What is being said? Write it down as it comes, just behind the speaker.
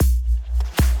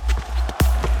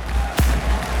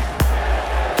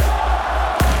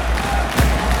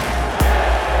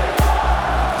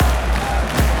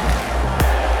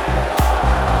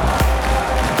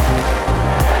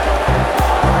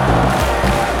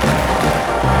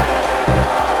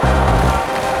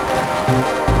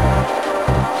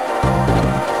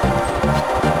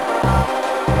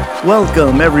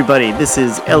Welcome, everybody. This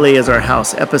is LA is Our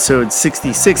House, episode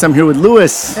 66. I'm here with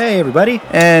Lewis. Hey, everybody.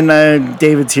 And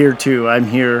David's here, too. I'm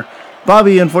here.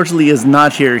 Bobby, unfortunately, is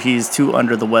not here. He's too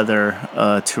under the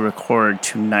weather to record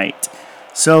tonight.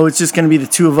 So it's just going to be the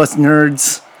two of us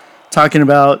nerds talking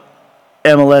about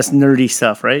MLS nerdy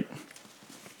stuff, right?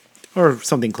 Or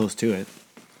something close to it.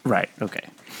 Right, okay.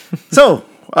 So,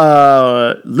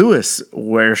 Lewis,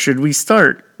 where should we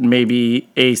start? Maybe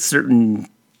a certain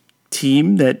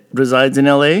team that resides in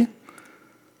LA?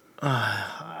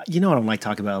 You know I don't like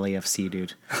talking about LAFC,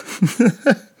 dude.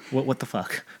 What the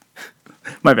fuck?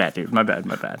 My bad, dude. My bad.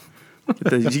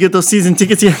 Did you get those season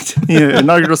tickets yet?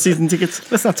 Inaugural season tickets?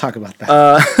 Let's not talk about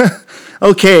that.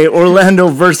 Okay, Orlando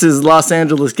versus Los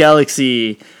Angeles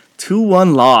Galaxy.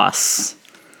 2-1 loss.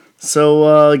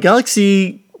 So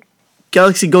Galaxy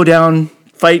go down,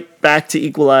 fight back to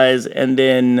equalize, and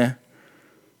then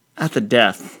at the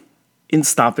death, in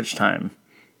stoppage time.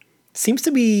 Seems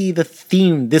to be the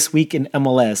theme this week in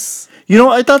MLS.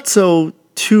 I thought so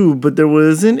too, but there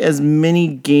wasn't as many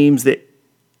games that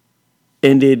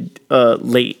ended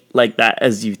late like that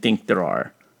as you think there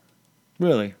are.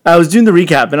 Really? I was doing the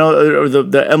recap, or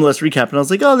the MLS recap, and I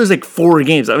was like, oh, there's like 4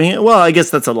 games. I mean, well, I guess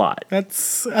that's a lot.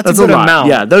 That's a good amount.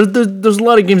 Yeah, there's a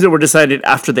lot of games that were decided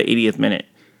after the 80th minute.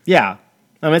 Yeah.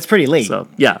 I mean, it's pretty late. So,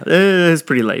 yeah, it's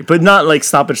pretty late. But not like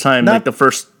stoppage time, like the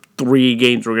first 3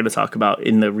 games we're going to talk about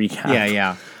in the recap.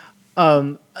 Yeah.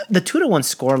 The 2-1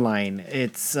 scoreline,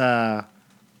 it's a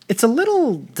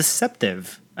little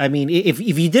deceptive. I mean, if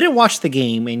you didn't watch the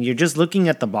game and you're just looking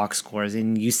at the box scores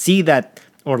and you see that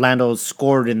Orlando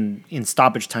scored in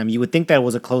stoppage time, you would think that it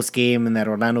was a close game and that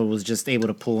Orlando was just able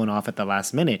to pull one off at the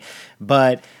last minute.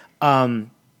 But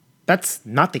that's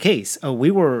not the case.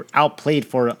 We were outplayed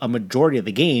for a majority of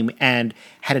the game, and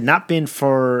had it not been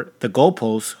for the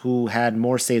goalposts, who had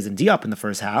more saves than Diop in the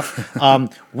first half,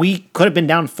 we could have been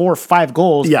down 4 or 5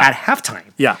 goals at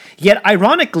halftime. Yeah. Yet,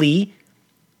 ironically,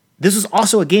 this was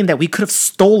also a game that we could have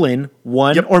stolen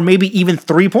 1 or maybe even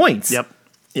 3 points. Yep.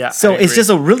 Yeah. So it's just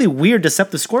a really weird,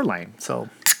 deceptive scoreline. So,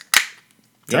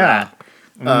 yeah.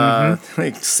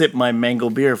 Like sip my mango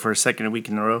beer for a second week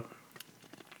in a row.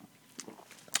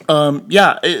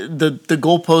 The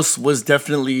goalpost was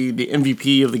definitely the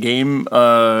MVP of the game,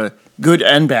 good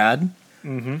and bad.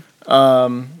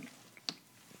 Mm-hmm.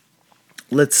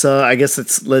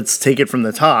 Let's take it from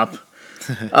the top.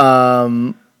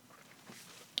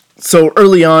 So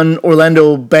early on,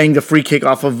 Orlando banged a free kick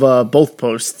off of both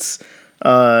posts,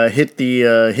 hit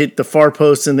the far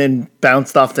post, and then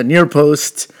bounced off the near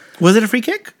post. Was it a free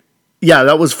kick? Yeah,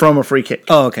 that was from a free kick.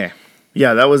 Oh, okay.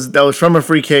 Yeah, that was from a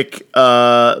free kick.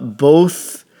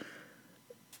 Both.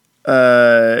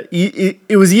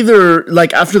 It was either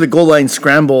like after the goal line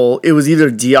scramble, it was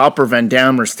either Diop or Van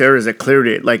Dam or Steres that cleared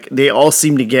it. Like they all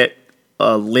seemed to get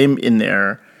a limb in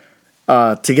there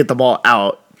to get the ball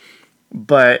out.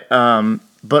 But on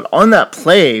that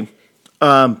play, thing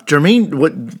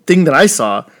that I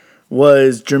saw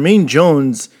was Jermaine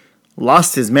Jones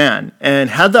lost his man,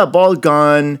 and had that ball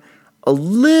gone a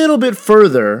little bit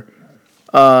further,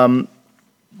 that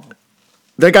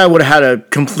guy would have had a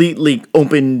completely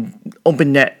open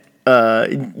net.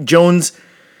 Jones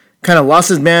kind of lost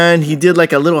his man. He did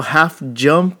like a little half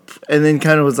jump, and then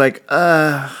kind of was like,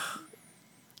 I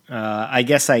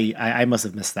guess I must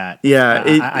have missed that. Yeah,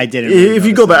 I didn't. Really if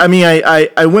you go back, I mean,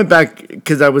 I went back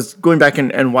because I was going back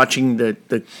and watching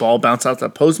the ball bounce out the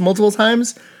post multiple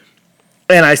times,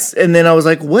 and then I was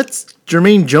like, what's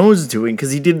Jermaine Jones doing?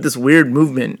 Because he did this weird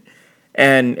movement,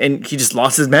 and he just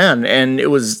lost his man, and it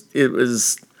was a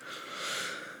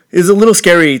little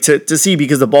scary to see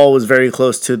because the ball was very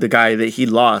close to the guy that he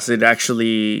lost. It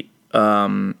actually.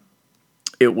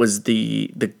 It was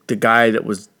the guy that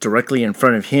was directly in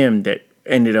front of him that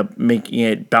ended up making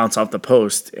it bounce off the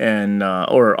post and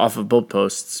or off of both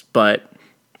posts. But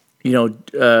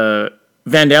Van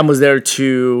Dam was there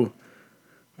to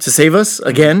save us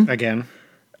again.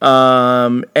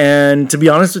 And to be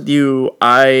honest with you,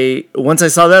 once I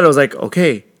saw that, I was like,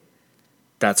 okay,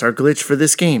 that's our glitch for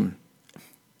this game.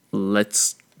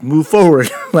 Let's move forward.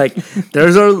 Like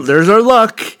there's our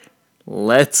luck.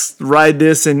 Let's ride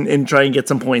this and try and get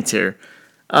some points here.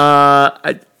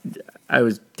 I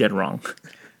was dead wrong.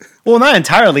 Well, not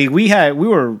entirely. We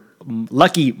were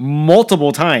lucky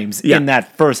multiple times in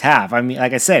that first half. I mean,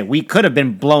 like I said, we could have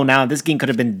been blown out. This game could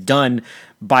have been done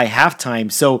by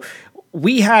halftime. So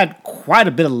we had quite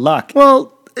a bit of luck.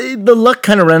 Well, the luck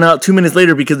kind of ran out 2 minutes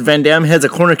later because Van Dam heads a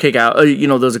corner kick out.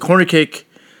 There was a corner kick.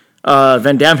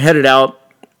 Van Dam headed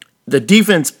out. The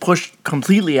defense pushed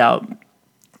completely out.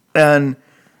 And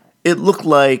it looked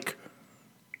like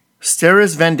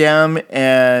Steris, Van Dam,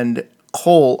 and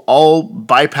Cole all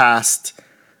bypassed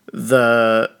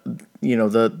the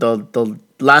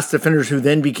last defenders who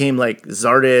then became like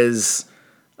Zardes.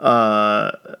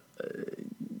 I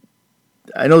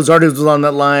know Zardes was on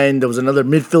that line. There was another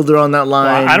midfielder on that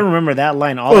line. Well, I don't remember that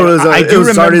line. It was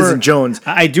Zardes and Jones.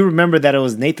 I do remember that it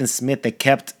was Nathan Smith that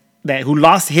kept who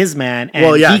lost his man,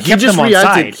 and he kept just him on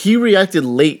side. He reacted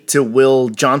late to Will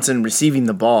Johnson receiving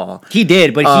the ball. He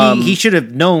did, but he should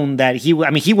have known that he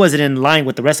wasn't in line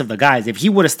with the rest of the guys. If he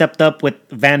would have stepped up with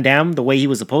Van Dam the way he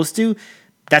was supposed to,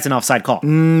 that's an offside call.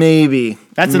 Maybe.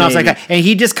 That's an offside call. And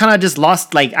he just kind of just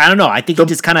lost, like, I don't know. I think he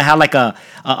just kind of had like a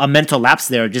mental lapse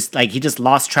there. Just like he just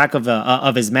lost track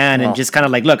of his man and just kind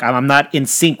of like, look, I'm not in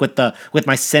sync with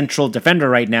my central defender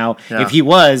right now. Yeah. If he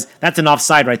was, that's an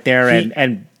offside right there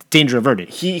and danger averted.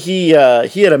 He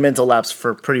had a mental lapse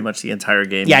for pretty much the entire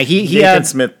game. Yeah, Nathan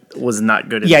Smith was not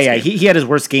good. He had his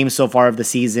worst game so far of the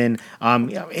season.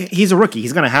 He's a rookie.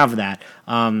 He's gonna have that.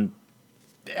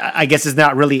 I guess it's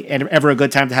not really ever a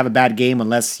good time to have a bad game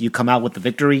unless you come out with the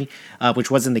victory,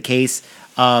 which wasn't the case.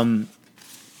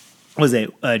 Was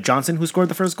it Johnson who scored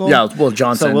the first goal? Yeah, Will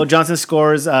Johnson. So Will Johnson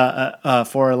scores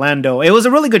for Orlando. It was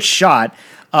a really good shot.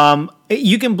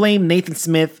 You can blame Nathan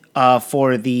Smith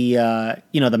for the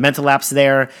the mental lapse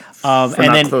there, for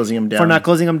not closing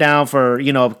him down, for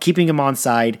keeping him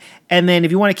onside, and then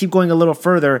if you want to keep going a little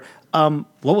further.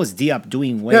 What was Diop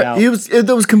doing way out?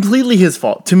 That was completely his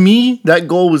fault. To me, that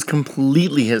goal was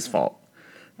completely his fault.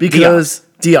 Because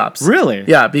Diop's. Really?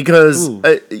 Yeah, because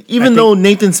even though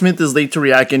Nathan Smith is late to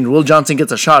react and Will Johnson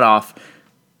gets a shot off,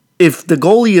 if the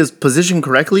goalie is positioned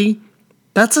correctly,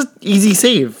 that's an easy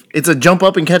save. It's a jump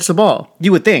up and catch the ball.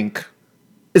 You would think.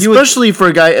 Especially for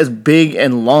a guy as big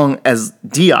and long as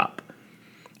Diop.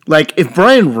 Like, if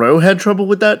Brian Rowe had trouble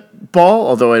with that ball,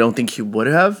 although I don't think he would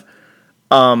have,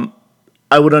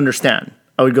 I would understand.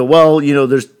 I would go, well,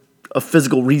 there's a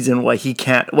physical reason why he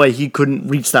couldn't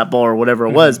reach that ball or whatever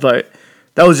it was, but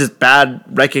that was just bad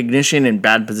recognition and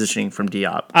bad positioning from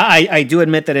Diop. I do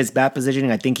admit that it's bad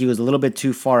positioning. I think he was a little bit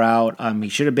too far out. He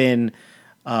should have been.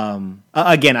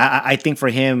 Again, I think for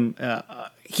him,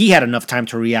 he had enough time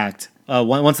to react.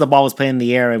 Once the ball was playing in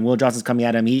the air and Will Johnson's coming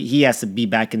at him, he has to be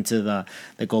back into the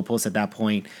goalpost at that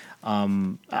point.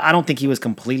 I don't think he was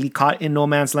completely caught in no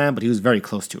man's land, but he was very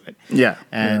close to it. Yeah.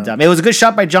 And it was a good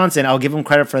shot by Johnson. I'll give him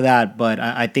credit for that, but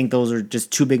I think those are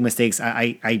just two big mistakes.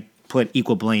 I put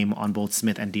equal blame on both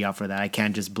Smith and Diop for that. I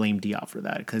can't just blame Diop for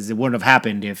that because it wouldn't have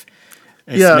happened if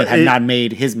Smith had not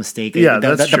made his mistake.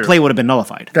 The play would have been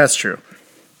nullified. That's true.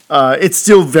 It's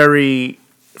still very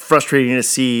frustrating to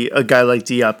see a guy like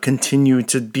Diop continue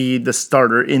to be the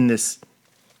starter in this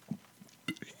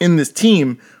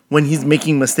team when he's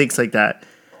making mistakes like that.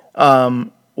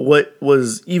 What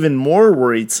was even more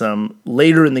worrisome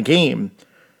later in the game,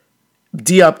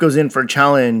 Diop goes in for a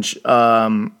challenge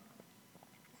and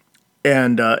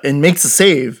makes a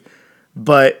save,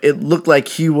 but it looked like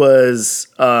he was,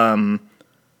 I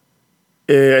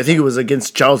think it was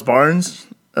against Giles Barnes,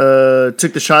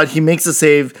 took the shot. He makes a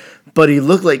save, but he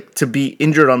looked like to be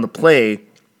injured on the play.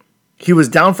 He was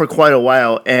down for quite a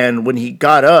while, and when he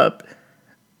got up,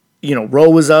 Rowe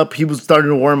was up. He was starting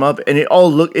to warm up, and it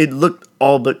looked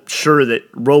all but sure that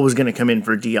Rowe was going to come in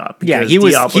for Diop. Yeah, he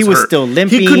was still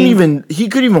limping. He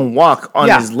couldn't even walk on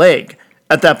his leg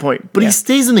at that point. But he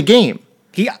stays in the game.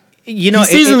 He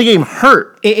stays in the game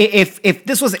hurt. If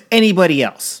this was anybody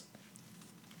else,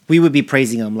 we would be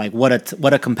praising him like what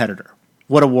a competitor,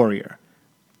 what a warrior.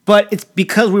 But it's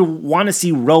because we want to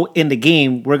see Rowe in the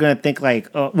game. We're gonna think like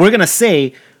we're gonna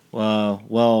say, well,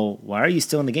 why are you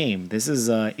still in the game? This is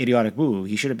an idiotic move.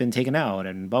 He should have been taken out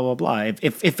and blah blah blah.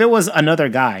 If it was another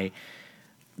guy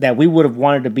that we would have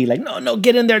wanted to be like, no,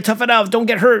 get in there, tough it out, don't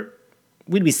get hurt,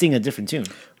 we'd be singing a different tune.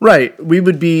 Right. We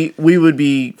would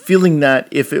be feeling that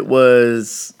if it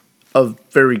was a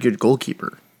very good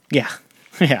goalkeeper. Yeah.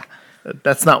 Yeah.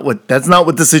 That's not what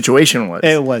the situation was.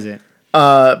 It wasn't.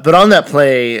 But on that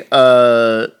play,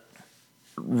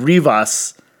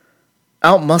 Rivas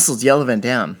outmuscled Jelle Van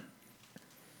Dam.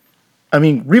 I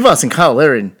mean, Rivas and Kyle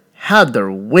Larin had their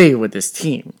way with this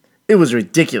team. It was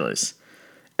ridiculous.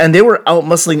 And they were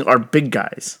outmuscling our big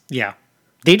guys. Yeah.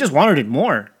 They just wanted it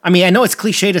more. I mean, I know it's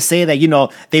cliche to say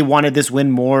that, they wanted this win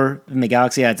more than the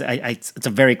Galaxy. It's a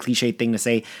very cliche thing to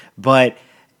say. But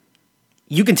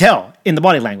you can tell in the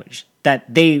body language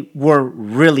that they were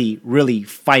really, really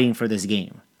fighting for this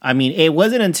game. I mean, it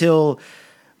wasn't until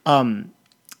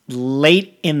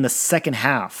late in the second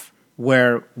half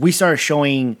where we started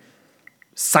showing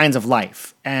signs of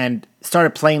life and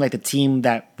started playing like the team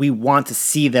that we want to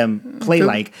see them play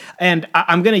like. And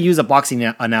I'm going to use a boxing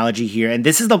analogy here. And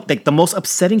this is the most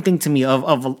upsetting thing to me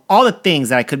of all the things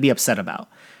that I could be upset about.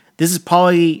 This is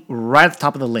probably right at the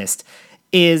top of the list,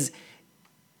 is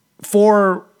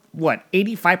for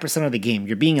 85% of the game,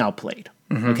 you're being outplayed.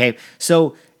 Okay.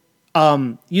 So,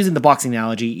 using the boxing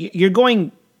analogy, you're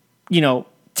going,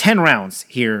 10 rounds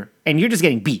here and you're just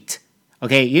getting beat.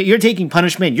 Okay, you're taking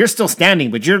punishment. You're still standing,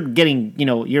 but you're getting,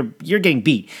 you're getting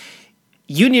beat.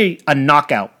 You need a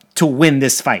knockout to win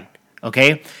this fight.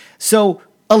 Okay, so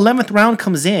 11th round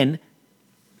comes in,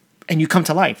 and you come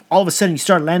to life. All of a sudden, you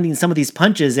start landing some of these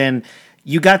punches, and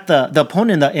you got the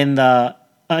opponent in the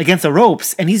against the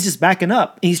ropes, and he's just backing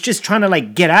up. He's just trying to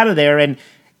like get out of there, and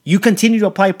you continue to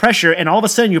apply pressure, and all of a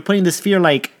sudden, you're putting this fear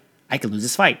like, I could lose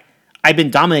this fight. I've been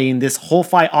dominating this whole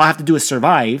fight. All I have to do is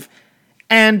survive,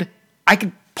 and I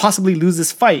could possibly lose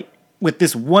this fight with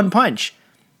this one punch.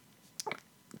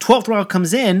 12th round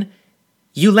comes in,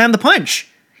 you land the punch.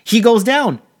 He goes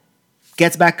down,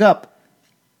 gets back up.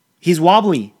 He's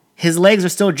wobbly. His legs are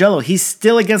still jello. He's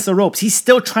still against the ropes. He's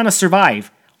still trying to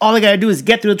survive. All I gotta do is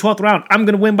get through the 12th round. I'm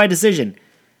gonna win by decision.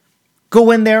 Go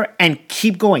in there and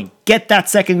keep going. Get that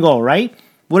second goal, right?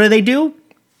 What do?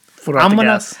 I'm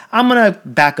gonna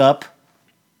back up.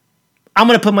 I'm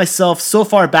going to put myself so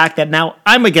far back that now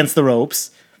I'm against the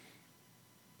ropes.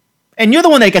 And you're the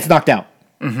one that gets knocked out.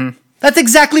 That's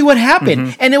exactly what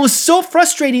happened. And it was so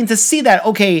frustrating to see that,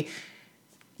 okay,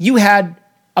 you had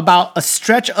about a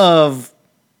stretch of,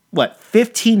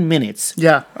 15 minutes?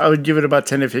 Yeah, I would give it about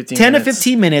 10 to 15 10 to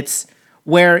 15 minutes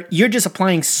where you're just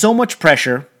applying so much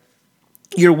pressure.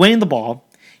 You're winning the ball.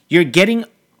 You're getting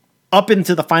up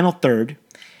into the final third.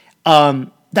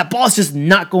 That ball's just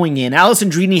not going in.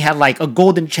 Alessandrini had like a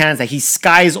golden chance that he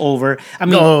skies over. I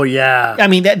mean, oh yeah. I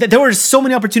mean, there were so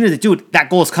many opportunities. Dude, that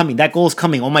goal is coming. That goal is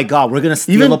coming. Oh my God, we're gonna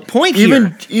steal a point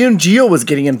here. Even Gio was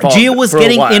getting involved. Gio was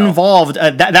getting involved.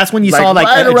 That's when you saw like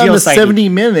right around Gio the sighting.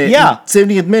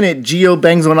 70th minute, Gio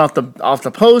bangs one off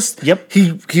the post. Yep.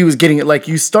 He was getting it. Like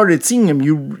you started seeing him.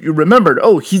 You remembered.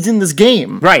 Oh, he's in this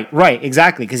game. Right,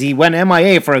 exactly. Because he went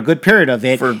MIA for a good period of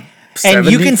it. And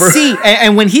you can see,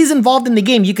 and when he's involved in the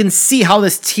game, you can see how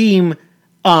this team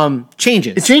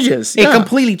changes. It changes. It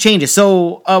completely changes.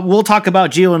 So we'll talk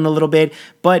about Gio in a little bit,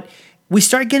 but we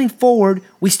start getting forward.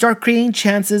 We start creating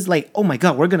chances like, oh my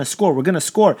God, we're going to score. We're going to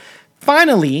score.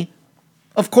 Finally,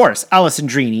 of course,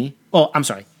 Alessandrini.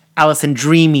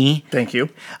 Thank you.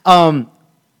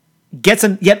 Gets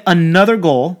yet another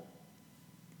goal.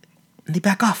 And they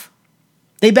back off.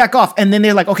 And then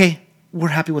they're like, okay, we're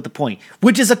happy with the point,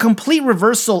 which is a complete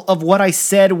reversal of what I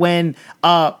said when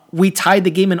we tied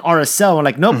the game in RSL. I'm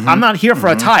like, nope, I'm not here for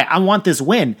a tie. I want this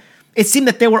win. It seemed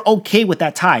that they were okay with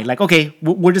that tie. Like, okay,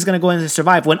 we're just going to go in and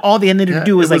survive. When all they needed to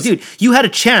do was like, dude, you had a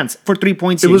chance for 3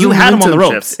 points here. You had them on the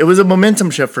ropes. Shift. It was a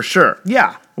momentum shift for sure.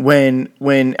 Yeah. When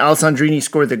Alessandrini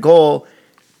scored the goal,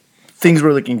 things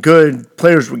were looking good.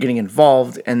 Players were getting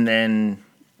involved. And then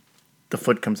the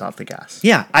foot comes off the gas.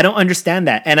 Yeah, I don't understand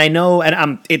that. And I know,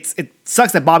 and it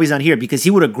sucks that Bobby's not here because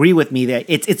he would agree with me that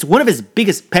it's one of his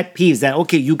biggest pet peeves that,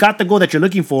 okay, you got the goal that you're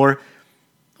looking for.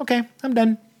 Okay, I'm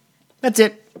done. That's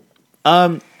it.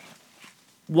 Why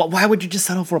would you just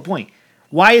settle for a point?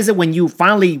 Why is it when you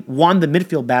finally won the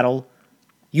midfield battle,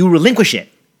 you relinquish it?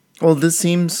 Well, this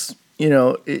seems,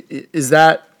 is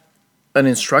that an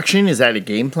instruction? Is that a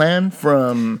game plan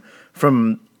from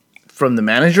the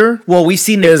manager? Well, we've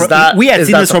seen it. We had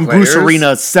seen this from Bruce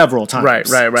Arena several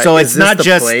times. Right. So it's not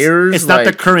just players. It's not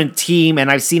the current team, and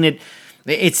I've seen it.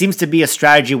 It seems to be a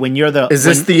strategy when you're the. Is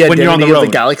this the identity of the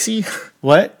Galaxy?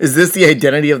 What is this the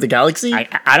identity of the Galaxy?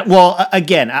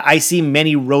 I see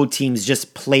many road teams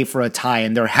just play for a tie,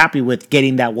 and they're happy with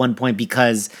getting that 1 point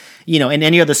because in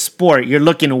any other sport you're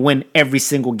looking to win every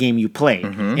single game you play.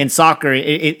 In soccer,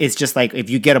 it's just like if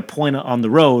you get a point on the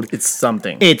road, it's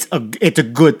something. It's a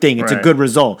good thing. It's a good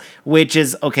result, which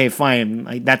is okay. Fine,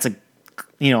 like, that's a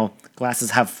glasses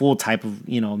half full type of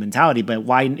mentality. But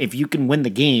why, if you can win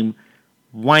the game?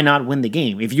 Why not win the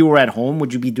game? If you were at home,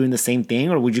 would you be doing the same thing?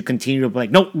 Or would you continue to be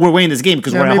like, no, we're winning this game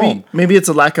because we're at home? Maybe it's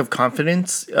a lack of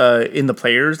confidence in the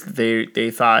players. They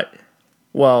thought,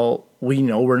 well, we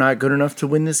know we're not good enough to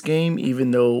win this game,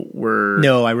 even though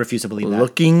I refuse to believe that.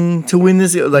 Looking to win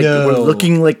this. We're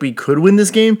looking like we could win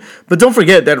this game. But don't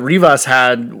forget that Rivas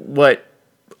had what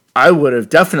I would have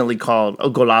definitely called a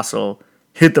golazo,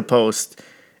 hit the post,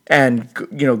 and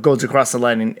goes across the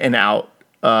line and out.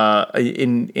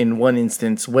 In one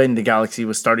instance when the Galaxy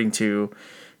was starting to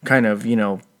kind of,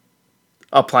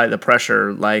 apply the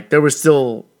pressure, like there was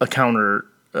still a counter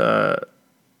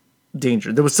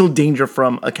danger. There was still danger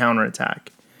from a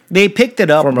counterattack. They picked it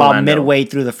up From about Orlando. midway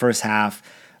through the first half,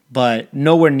 but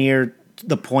nowhere near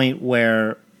the point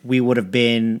where we would have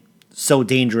been so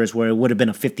dangerous where it would have been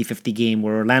a 50-50 game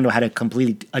where Orlando had to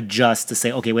completely adjust to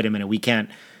say, okay, wait a minute, we can't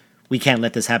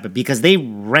let this happen because they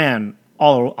ran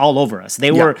all over us.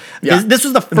 They were this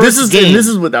was the first game. This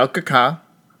is without Kaká.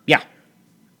 Yeah.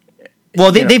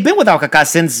 Well, they've been without Kaká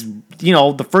since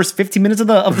the first 15 minutes of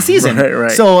the season.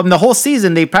 Right. So in the whole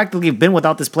season, they practically have been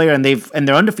without this player, and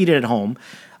they're undefeated at home.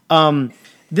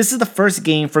 This is the first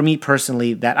game for me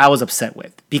personally that I was upset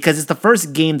with because it's the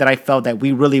first game that I felt that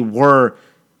we really were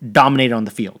dominated on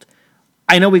the field.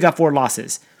 I know we got 4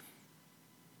 losses.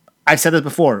 I've said this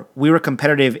before. We were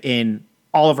competitive in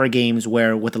all of our games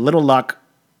where, with a little luck,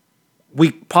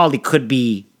 we probably could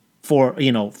be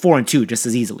 4-2 just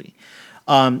as easily.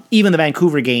 Even the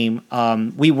Vancouver game,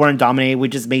 we weren't dominated. We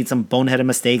just made some boneheaded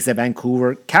mistakes that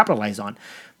Vancouver capitalized on.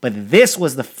 But this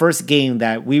was the first game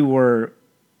that we were,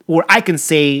 where I can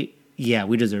say, yeah,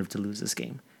 we deserve to lose this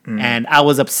game. And I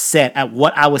was upset at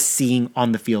what I was seeing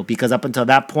on the field because up until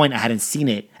that point, I hadn't seen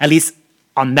it, at least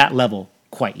on that level,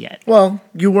 quite yet. Well,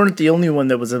 you weren't the only one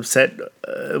that was upset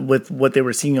with what they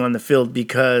were seeing on the field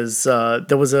because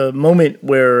there was a moment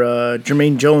where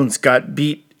Jermaine Jones got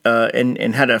beat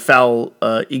and had a foul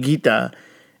Higuita,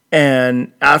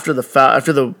 and after the foul,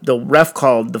 after the ref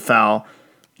called the foul,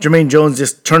 Jermaine Jones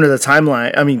just turned to the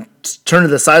sideline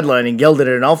and yelled at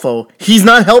Adolfo, "He's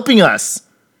not helping us."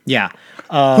 Yeah.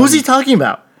 Who's he talking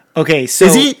about? Okay, so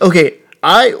Is he okay?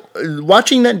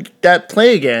 Watching that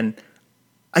play again,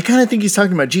 I kind of think he's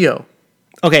talking about Gio.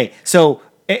 Okay, so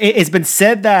it's been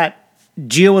said that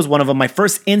Gio was one of them. My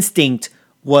first instinct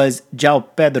was João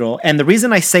Pedro, and the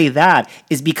reason I say that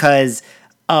is because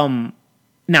now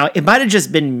it might have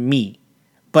just been me,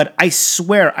 but I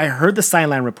swear I heard the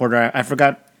sideline reporter. I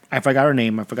forgot her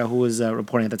name. I forgot who was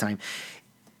reporting at the time.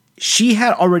 She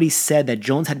had already said that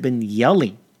Jones had been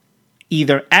yelling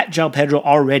either at João Pedro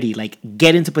already, like,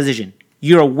 get into position.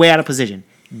 You're way out of position.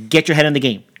 Get your head in the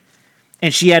game.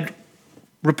 And she had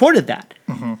reported that.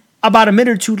 Mm-hmm. About a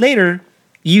minute or two later,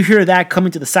 you hear that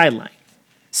coming to the sideline.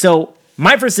 So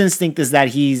my first instinct is that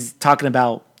he's talking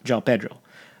about João Pedro.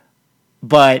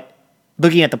 But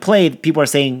looking at the play, people are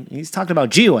saying he's talking about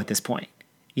Gio at this point.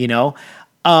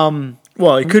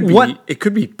 Well, it could be. It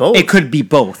could be both. It could be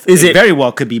both. It very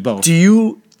well could be both. Do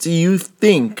you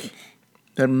think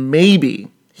that maybe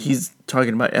he's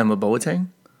talking about Emma Boateng?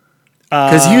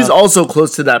 Because he was also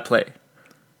close to that play.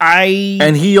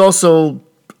 And he also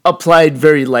applied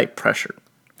very light pressure.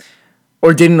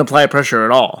 Or didn't apply pressure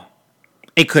at all.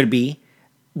 It could be.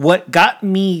 What got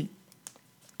me...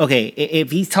 Okay,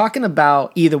 if he's talking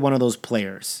about either one of those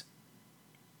players,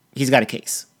 he's got a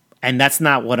case. And that's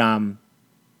not what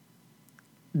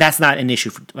that's not an issue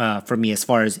for me as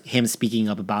far as him speaking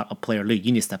up about a player. Luke,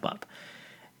 you need to step up.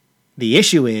 The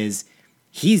issue is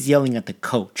he's yelling at the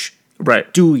coach.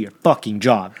 Right. Do your fucking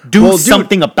job. Do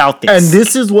something about this. And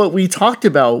this is what we talked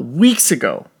about weeks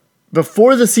ago.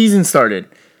 Before the season started,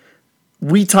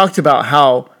 we talked about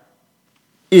how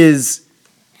is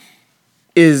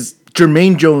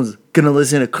Jermaine Jones going to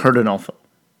listen to Curt Onalfo?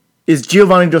 Is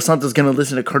Giovanni Dos Santos going to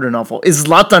listen to Curt Onalfo? Is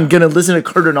Zlatan going to listen to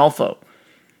Curt Onalfo?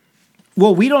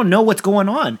 Well, we don't know what's going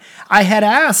on. I had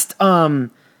asked...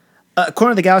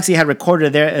 Corner of the Galaxy had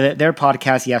recorded their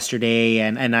podcast yesterday,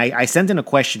 and I sent in a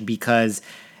question because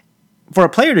for a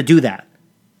player to do that,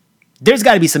 there's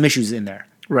got to be some issues in there.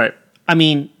 Right. I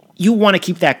mean, you want to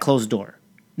keep that closed door.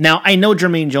 Now, I know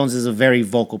Jermaine Jones is a very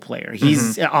vocal player.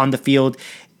 He's on the field.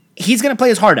 He's going to play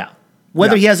his heart out.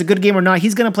 Whether he has a good game or not,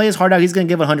 he's going to play his heart out. He's going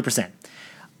to give 100%.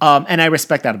 And I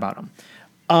respect that about him.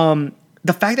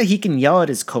 The fact that he can yell at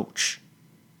his coach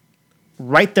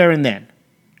right there and then,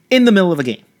 in the middle of a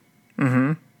game,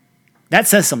 that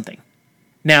says something.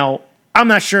 Now, I'm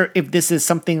not sure if this is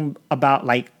something about,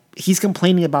 like, he's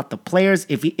complaining about the players.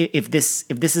 If this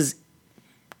is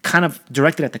kind of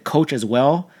directed at the coach as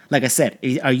well. Like I said,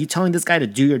 are you telling this guy to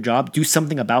do your job, do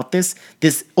something about this?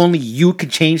 This only you can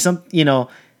change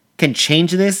can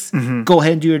change this. Go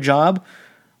ahead and do your job.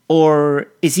 Or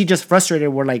is he just frustrated?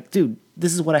 We're like, dude,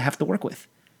 this is what I have to work with,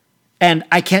 and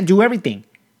I can't do everything.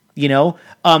 We all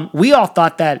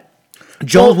thought that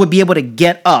Jones would be able to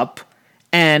get up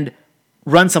and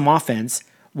run some offense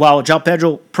while João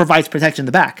Pedro provides protection in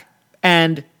the back.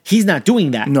 And he's not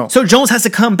doing that. No. So Jones has to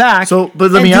come back and do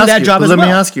that job as well.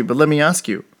 Let me ask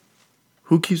you.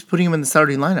 Who keeps putting him in the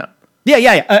starting lineup?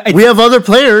 Yeah. We have other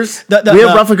players. We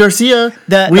have Rafa Garcia.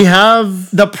 We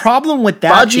have the problem with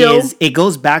that Baggio. is it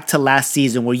goes back to last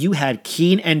season where you had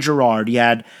Keane and Gerrard. You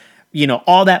had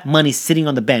all that money sitting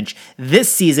on the bench.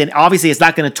 This season, obviously, it's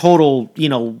not going to total,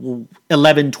 11,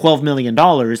 $12 million,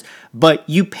 but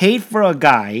you paid for a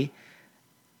guy,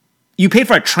 you paid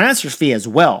for a transfer fee as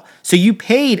well. So you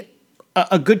paid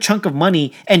a good chunk of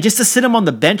money, and just to sit him on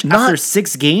the bench after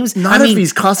 6 games. Not if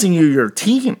he's costing you your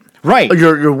team. Right. Or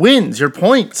your wins, your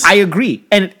points. I agree.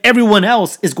 And everyone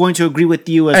else is going to agree with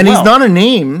you as well. And he's not a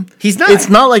name. He's not. It's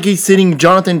not like he's sitting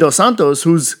Jonathan Dos Santos,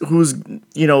 who's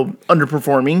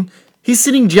underperforming. He's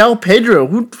sitting João Pedro.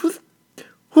 Who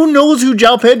knows who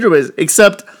João Pedro is,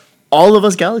 except all of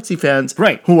us Galaxy fans,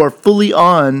 right, who are fully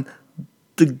on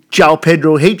the João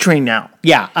Pedro hate train now.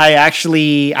 Yeah,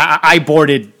 I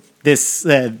boarded this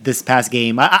past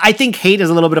game. I think hate is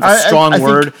a little bit of a strong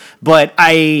word, but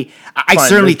I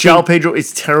certainly think João Pedro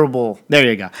is terrible. There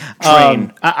you go.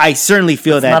 I certainly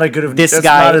feel that that's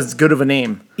not as good of a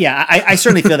name. Yeah, I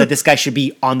certainly feel that this guy should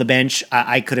be on the bench.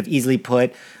 I could have easily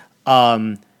put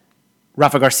Rafa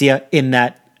Garcia in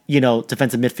that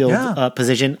defensive midfield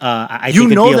position. I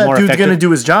think it'd be that more dude's effective. going to do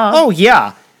his job. Oh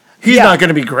yeah. He's not going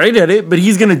to be great at it, but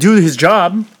he's going to do his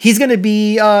job. He's going to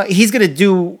be. He's going to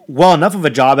do well enough of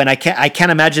a job, and I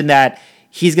can't imagine that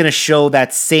he's going to show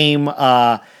that same,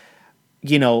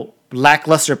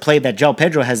 lackluster play that João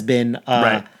Pedro has been,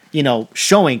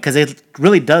 showing, because it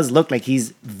really does look like he's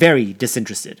very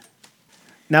disinterested.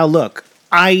 Now, look,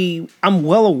 I'm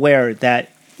well aware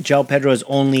that João Pedro is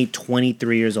only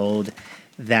 23 years old,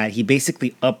 that he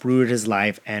basically uprooted his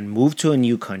life and moved to a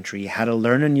new country, had to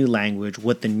learn a new language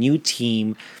with a new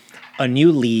team, a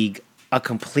new league, a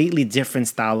completely different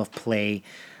style of play.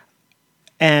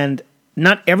 And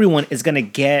not everyone is going to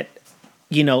get,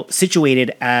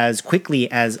 situated as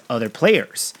quickly as other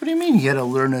players. What do you mean he had to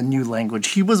learn a new language?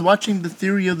 He was watching the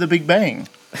theory of the Big Bang.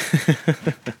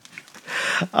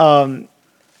 And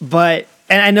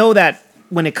I know that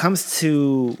when it comes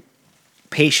to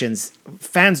patience,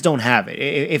 fans don't have it.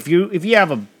 If you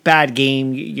have a bad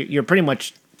game, you're pretty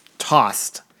much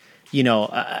tossed,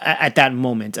 at that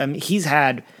moment. I mean, he's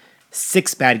had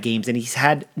 6 bad games and he's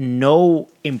had no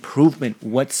improvement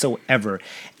whatsoever.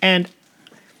 And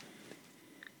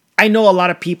I know a lot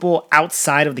of people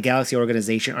outside of the Galaxy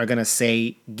organization are going to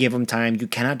say, give him time. You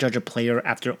cannot judge a player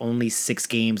after only 6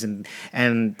 games. And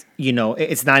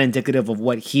it's not indicative of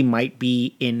what he might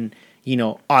be in,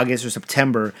 August or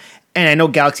September. And I know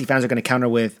Galaxy fans are going to counter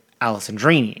with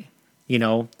Alessandrini.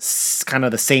 Kind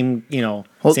of the same,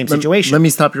 same situation. Let me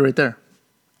stop you right there.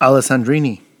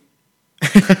 Alessandrini.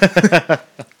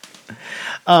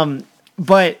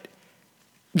 But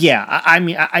yeah, I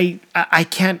mean, I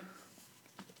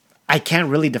can't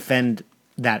really defend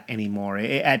that anymore.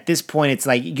 At this point, it's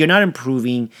like you're not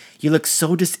improving. You look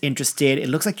so disinterested. It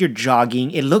looks like you're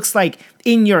jogging. It looks like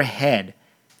in your head.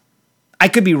 I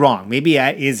could be wrong. Maybe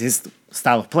that is his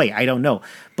style of play. I don't know.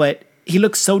 But he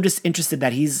looks so disinterested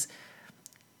that he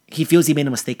feels he made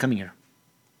a mistake coming here.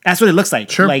 That's what it looks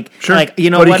like. Sure. Like,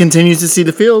 but he continues to see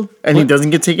the field, and he doesn't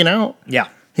get taken out. Yeah.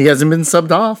 He hasn't been subbed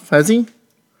off, has he?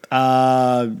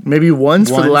 Maybe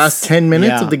once for the last 10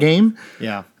 minutes of the game.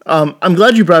 Yeah. I'm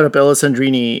glad you brought up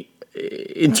Alessandrini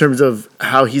in terms of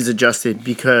how he's adjusted,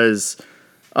 because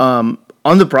on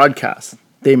the broadcast,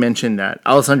 they mentioned that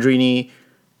Alessandrini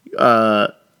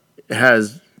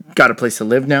has got a place to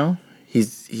live now.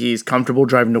 He's comfortable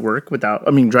driving to work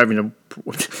driving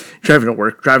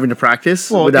to practice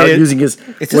without using his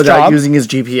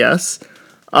GPS.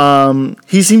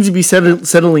 He seems to be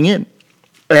settling in,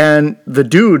 and the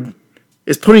dude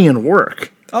is putting in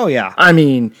work. Oh yeah. I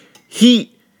mean, he's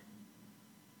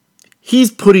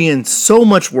putting in so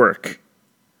much work.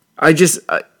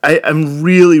 I'm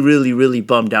really, really, really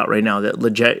bummed out right now that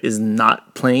Lletget is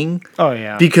not playing. Oh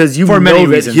yeah, because you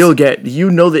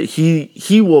know that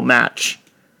he will match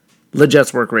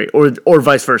Lletget's work rate, or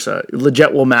vice versa.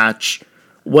 Lletget will match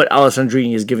what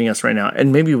Alessandrini is giving us right now,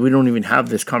 and maybe we don't even have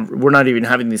this. We're not even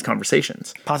having these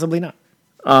conversations. Possibly not.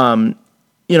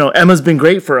 Emma's been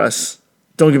great for us.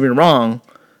 Don't get me wrong,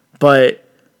 but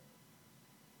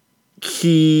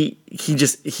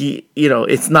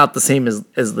it's not the same as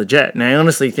Lletget. And I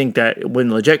honestly think that when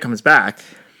Lletget comes back,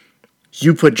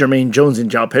 you put Jermaine Jones in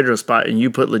João Pedro's spot and you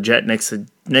put Lletget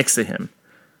next to him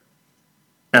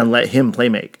and let him play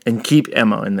make and keep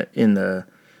Emma in the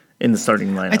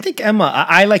starting lineup. I think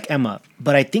I like Emma,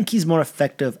 but I think he's more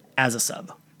effective as a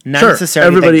sub. Not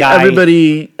necessarily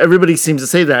everybody seems to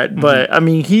say that, but I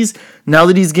mean, now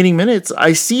that he's getting minutes,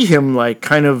 I see him like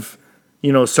kind of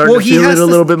starting to feel it a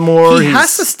little bit more. He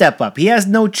has to step up. He has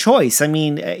no choice. I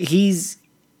mean, he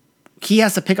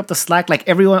has to pick up the slack like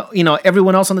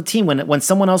everyone else on the team. When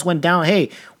someone else went down, hey,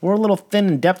 we're a little thin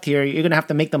in depth here. You're gonna have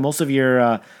to make the most of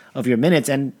your minutes.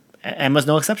 And Emma's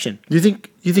no exception. You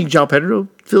think João Pedro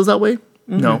feels that way?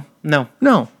 No. No.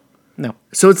 No. No.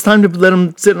 So it's time to let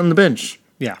him sit on the bench.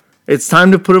 Yeah. It's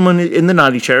time to put him in the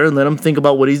naughty chair and let him think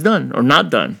about what he's done or not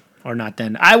done. Or not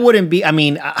done. I wouldn't be. I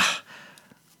mean,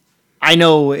 I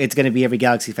know it's going to be every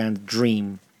Galaxy fan's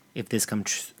dream if this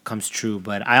comes true,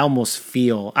 but I almost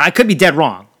feel I could be dead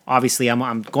wrong. Obviously,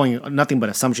 I'm going nothing but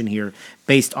assumption here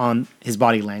based on his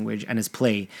body language and his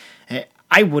play.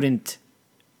 I wouldn't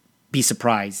be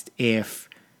surprised if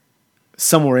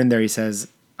somewhere in there he says,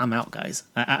 "I'm out, guys.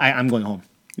 I'm going home."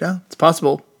 Yeah, it's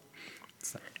possible.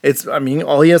 I mean,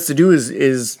 all he has to do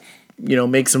is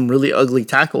make some really ugly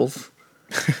tackles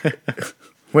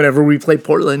whenever we play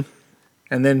Portland,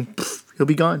 and then he'll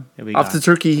be gone. Off the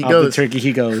turkey he goes. Off the turkey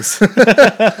he goes.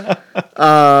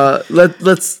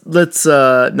 Let's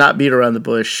not beat around the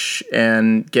bush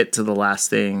and get to the last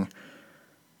thing.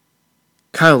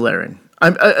 Kyle Larin.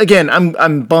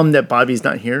 I'm bummed that Bobby's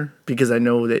not here because I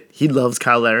know that he loves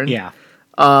Kyle Larin. Yeah.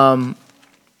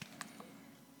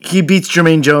 He beats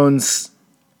Jermaine Jones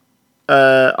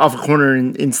off a corner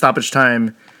in stoppage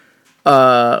time,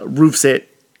 roofs it,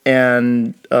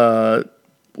 and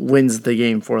wins the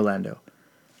game for Orlando.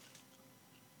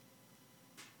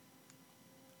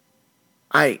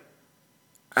 I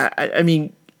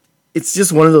mean, it's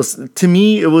just one of those. To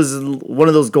me, it was one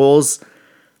of those goals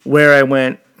where I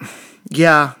went,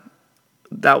 yeah,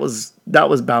 that was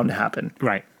bound to happen.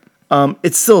 Right.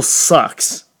 It still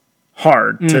sucks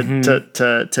hard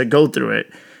to go through it.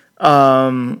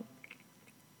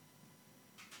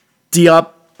 Diop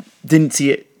didn't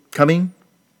see it coming,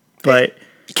 but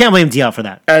you can't blame Diop for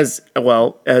that. As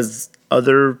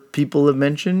other people have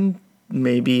mentioned,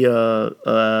 maybe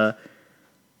 100%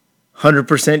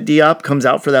 Diop comes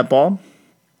out for that ball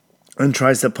and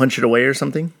tries to punch it away or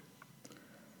something.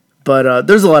 But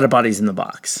there's a lot of bodies in the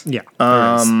box. Yeah.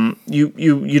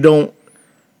 You don't.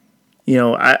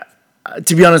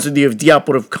 To be honest with you, if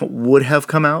Diop would have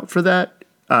come out for that,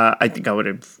 I think that would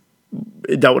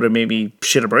have made me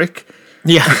shit a brick.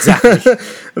 Yeah, exactly.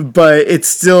 But it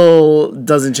still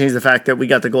doesn't change the fact that we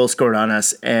got the goal scored on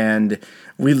us and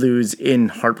we lose in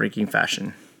heartbreaking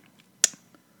fashion.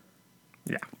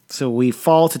 Yeah. So we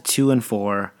fall to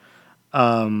 2-4.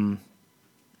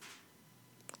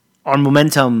 Our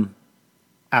momentum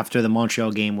after the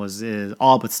Montreal game is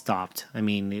all but stopped. I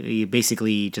mean, you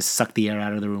basically just sucked the air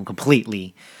out of the room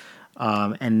completely.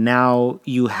 And now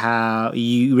you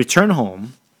return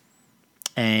home,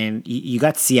 and you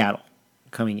got Seattle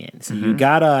coming in. So you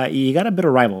got a bit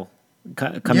of rival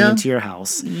coming into your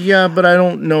house. Yeah, but I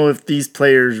don't know if these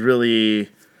players really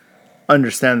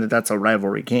understand that that's a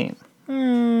rivalry game.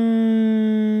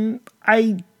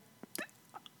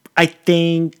 I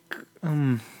think.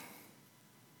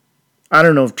 I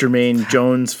don't know if Jermaine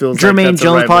Jones feels Jermaine like that's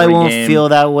Jones a probably won't game. feel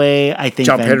that way. I think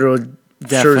João Pedro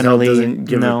sure as hell doesn't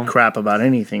give no. a crap about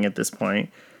anything at this point.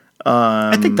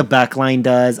 I think the back line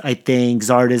does. I think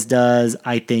Zardes does.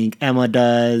 I think Emma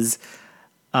does.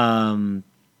 I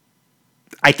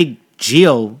think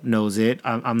Gio knows it.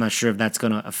 I'm not sure if that's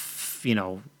gonna, light a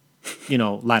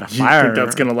fire. You think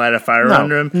that's gonna light a fire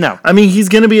under him? No. I mean, he's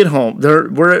gonna be at home.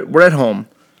 We're at home.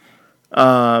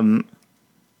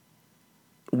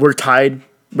 We're tied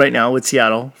right now with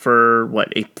Seattle for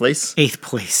what, 8th place? 8th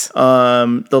place.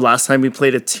 The last time we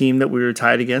played a team that we were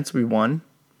tied against, we won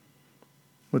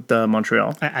with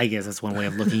Montreal. I guess that's one way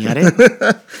of looking at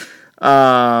it.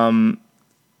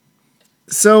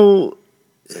 So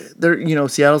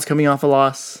Seattle's coming off a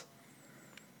loss.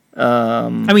 I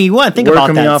mean, you want to think we're about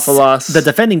coming that. Off a loss. The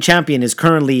defending champion is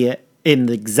currently in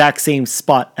the exact same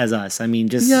spot as us. I mean,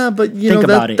 just think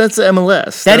about it. That's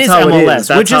MLS. That's how MLS. It is.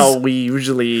 That's how we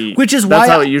usually. That's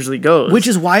how it usually goes. Which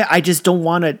is why I just don't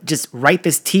want to just write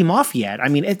this team off yet. I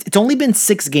mean, it's only been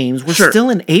 6 games. We're still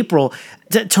in April.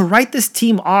 To write this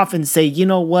team off and say, you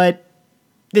know what,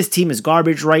 this team is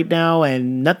garbage right now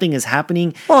and nothing is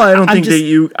happening. Well, I don't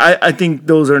think I think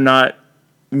those are not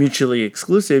mutually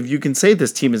exclusive. You can say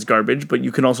this team is garbage, but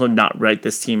you can also not write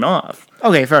this team off.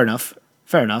 Okay, fair enough.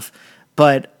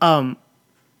 But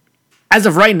as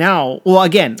of right now, well,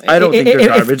 again, I don't think they're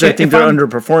garbage. I think they're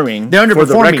underperforming. They're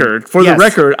underperforming. For the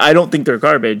record, I don't think they're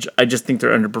garbage. I just think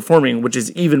they're underperforming, which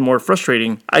is even more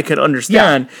frustrating. I could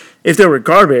understand if they were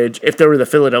garbage, if they were the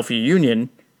Philadelphia Union.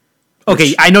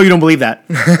 Okay, I know you don't believe that.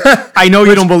 I know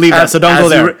you don't believe that, so don't go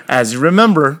there. As you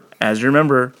remember,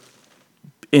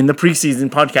 in the preseason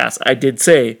podcast, I did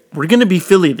say we're going to be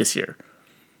Philly this year.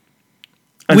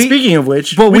 And speaking of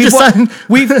which,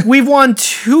 we've won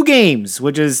 2 games,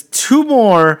 which is 2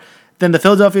 more than the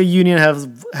Philadelphia Union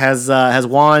has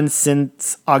won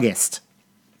since August.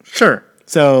 Sure.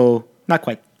 So not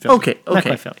quite Philly. Okay, Not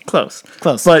quite Philly. close.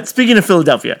 Close. But speaking of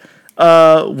Philadelphia,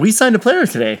 we signed a player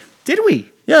today. Did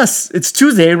we? Yes, it's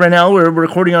Tuesday right now. We're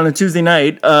recording on a Tuesday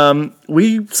night.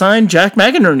 We signed Jack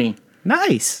McInerney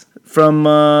Nice. from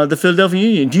the Philadelphia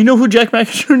Union. Do you know who Jack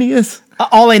McInerney is?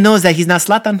 All I know is that he's not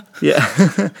Zlatan. Yeah,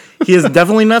 he is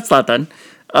definitely not Zlatan.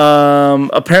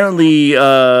 Apparently,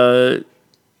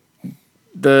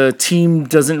 the team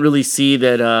doesn't really see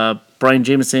that Brian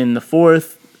Jameson the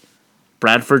fourth,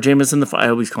 Bradford Jameson the fourth. I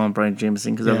always call him Brian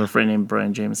Jameson because I have a friend named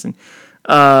Brian Jameson.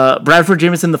 Bradford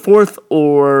Jameson the fourth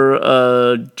or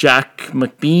Jack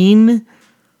McBean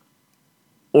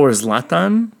or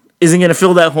Zlatan isn't going to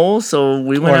fill that hole. So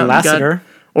we went out and Lassiter.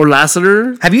 Or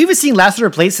Lassiter. Have you even seen Lassiter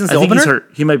play since the I think opener? he's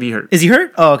hurt. He might be hurt. Is he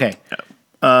hurt? Oh, okay.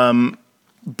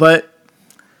 But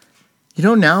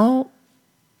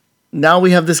now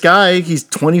we have this guy. He's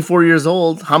 24 years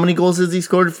old. How many goals has he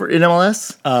scored for in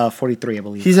MLS? 43, I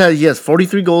believe. He has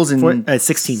 43 goals in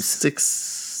 6 teams.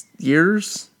 6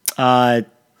 years. 7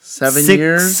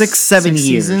 years. 6, 7 years.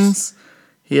 Seasons.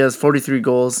 He has 43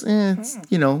 goals.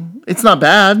 It's not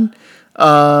bad.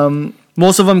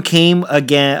 Most of them came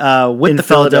again with In the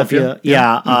Philadelphia.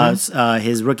 Philadelphia.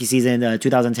 His rookie season,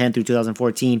 2010 through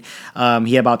 2014.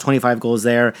 He had about 25 goals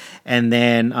there. And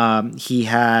then he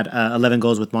had 11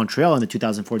 goals with Montreal in the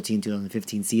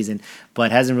 2014-2015 season,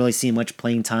 but hasn't really seen much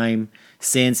playing time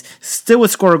since. Still would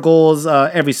score goals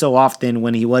every so often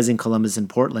when he was in Columbus and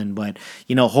Portland. But,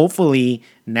 hopefully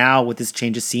now with this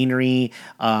change of scenery,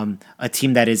 a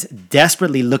team that is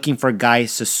desperately looking for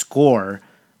guys to score,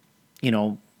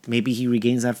 maybe he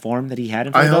regains that form that he had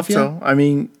in Philadelphia. I hope so. I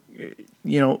mean,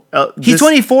 he's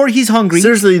 24. He's hungry.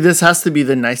 Seriously, this has to be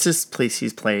the nicest place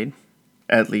he's played,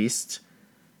 at least.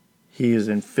 He was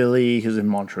in Philly. He was in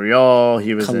Montreal.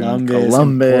 He was in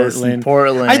Columbus, and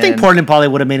Portland. I think Portland probably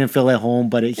would have made him feel at home,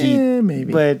 but maybe.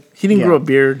 But he didn't grow a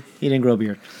beard. He didn't grow a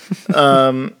beard.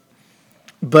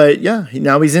 But yeah,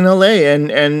 now he's in LA,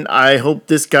 and I hope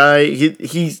this guy.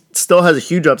 He still has a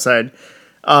huge upside.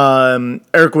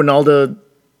 Eric Winalda.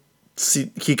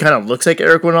 He kind of looks like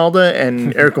Eric Winalda,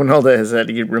 and Eric Winalda has said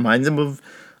he reminds him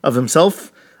of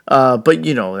himself. But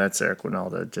that's Eric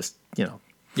Winalda, just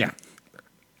Yeah.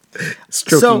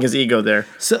 stroking his ego there.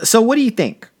 So what do you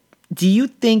think? Do you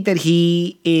think that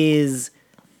he is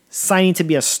signing to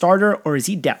be a starter, or is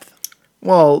he depth?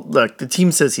 Well, look, the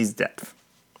team says he's depth,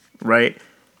 right?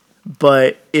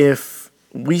 But if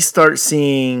we start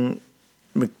seeing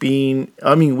McBean,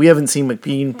 we haven't seen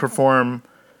McBean perform.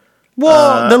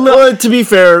 Well, to be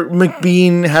fair,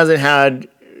 McBean hasn't had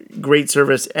great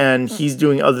service, and he's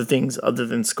doing other things other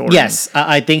than scoring. Yes,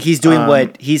 I think he's doing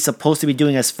what he's supposed to be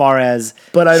doing as far as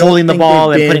holding the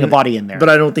ball and putting a body in there. But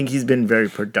I don't think he's been very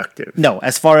productive. No,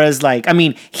 as far as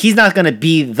he's not going to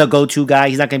be the go-to guy.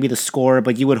 He's not going to be the scorer,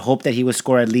 but you would hope that he would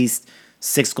score at least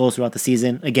 6 goals throughout the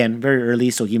season. Again, very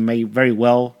early, so he may very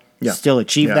well still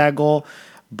achieve that goal.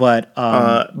 But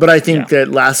I think that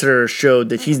Lassiter showed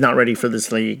that he's not ready for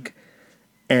this league.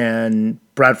 And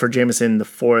Bradford Jameson the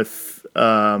fourth,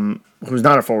 who's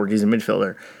not a forward, he's a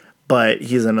midfielder, but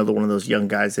he's another one of those young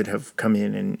guys that have come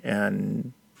in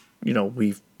and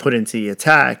we've put into the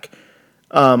attack.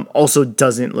 Also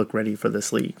doesn't look ready for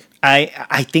this league.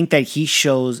 I think that he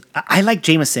shows. I like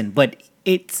Jameson, but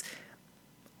it's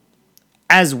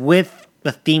as with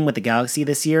the theme with the Galaxy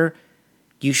this year,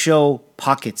 you show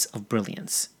pockets of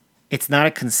brilliance. It's not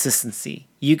a consistency.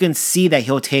 You can see that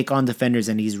he'll take on defenders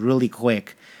and he's really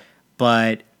quick,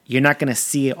 but you're not going to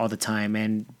see it all the time.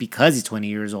 And because he's 20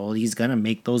 years old, he's going to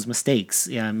make those mistakes.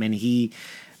 And he's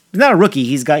not a rookie.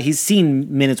 He's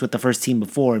seen minutes with the first team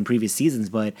before in previous seasons,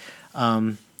 but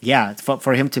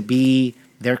for him to be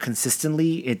there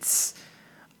consistently,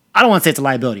 I don't want to say it's a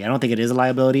liability. I don't think it is a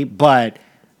liability, but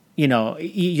you're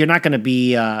not going to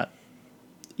be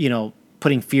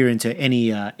putting fear into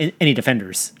any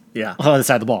defenders. Yeah, on the other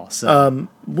side of the ball. So,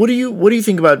 what do you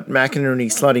think about McInerney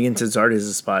slotting into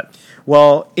Zardes' spot?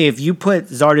 Well, if you put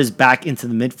Zardes back into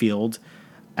the midfield,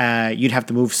 you'd have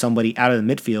to move somebody out of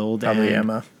the midfield. Probably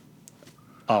Emma.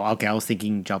 Oh, okay. I was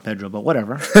thinking João Pedro, but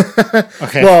whatever.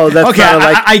 Okay. Well, that's okay.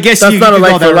 I guess that's not a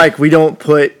like for like. We don't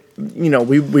put.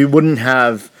 We wouldn't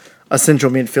have a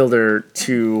central midfielder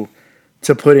to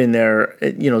put in there.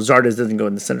 Zardes doesn't go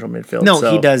in the central midfield. No,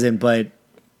 he doesn't. But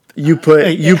you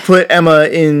put Emma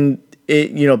in,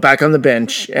 back on the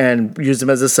bench and use him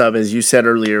as a sub, as you said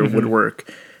earlier, would work.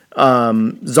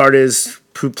 Zardes,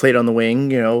 who played on the wing,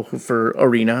 for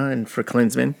Arena and for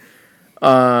Klinsmann.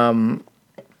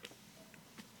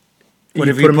 What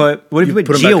if you put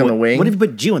Gio on the wing? What if you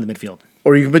put Gio in the midfield?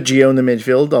 Or you can put Gio in the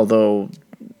midfield,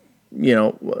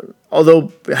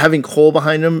 although having Cole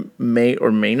behind him may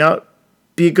or may not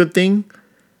be a good thing.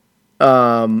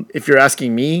 If you're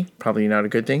asking me, probably not a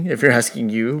good thing. If you're asking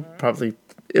you, probably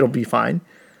it'll be fine.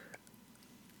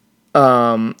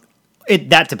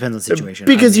 That depends on the situation.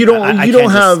 Because you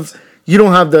don't have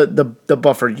the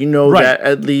buffer. You know Right. that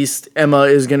at least Emma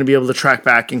is going to be able to track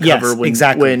back and Yes, cover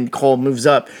exactly. when Cole moves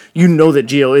up. You know that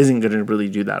Gio isn't going to really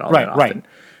do that all that Right. often.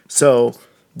 So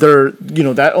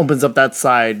that opens up that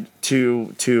side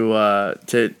to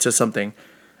something.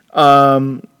 I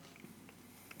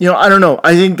don't know.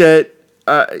 I think that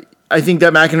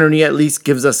McInerney at least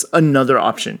gives us another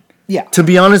option. Yeah. To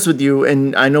be honest with you,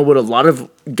 and I know what a lot of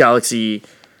Galaxy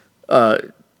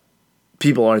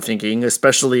people are thinking,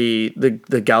 especially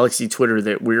the Galaxy Twitter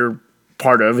that we're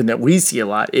part of and that we see a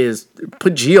lot, is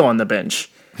put Gio on the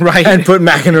bench. Right. And put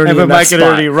McInerney in that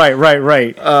spot.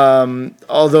 Right.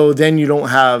 Although then you don't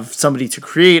have somebody to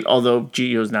create, although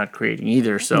Gio's not creating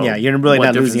either. So Yeah, you're really what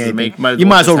not difference losing does it anything. make? You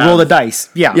might as well just roll the have- dice.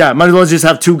 Yeah. Yeah, might as well just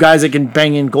have two guys that can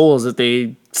bang in goals if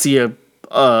they see a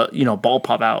ball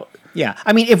pop out. Yeah.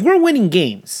 I mean, if we're winning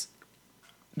games,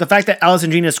 the fact that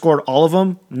Alessandrina scored all of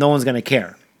them, no one's going to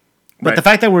care. But Right. the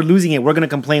fact that we're losing it, we're going to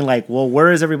complain like, well,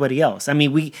 where is everybody else? I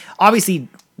mean, we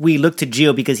look to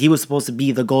Gio because he was supposed to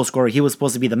be the goal scorer. He was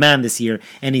supposed to be the man this year,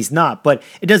 and he's not. But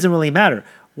it doesn't really matter.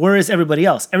 Where is everybody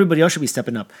else? Everybody else should be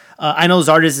stepping up. I know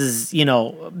Zardes is,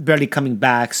 barely coming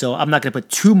back, so I'm not going to put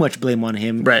too much blame on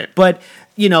him. Right. But,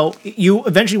 you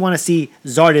eventually want to see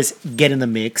Zardes get in the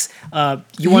mix.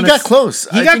 He got close.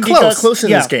 He I got think close. he got close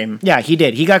in this game. Yeah, he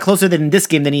did. He got closer in this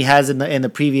game than he has in the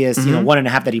previous, Mm-hmm.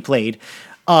 1.5 that he played.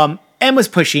 Emma's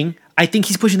pushing. I think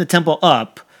he's pushing the tempo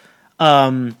up.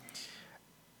 He's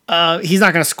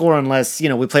not going to score unless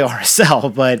we play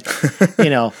RSL. But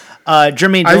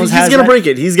Jermaine Jones He's going to break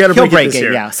it. He's got to He'll break it this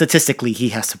year. Yeah, statistically, he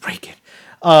has to break it.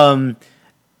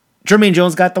 Jermaine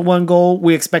Jones got the one goal.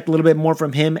 We expect a little bit more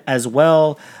from him as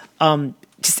well.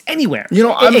 Just anywhere.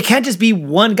 It can't just be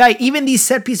one guy. Even these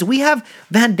set pieces. We have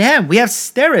Van Dam. We have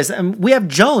Steris. We have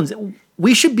Jones.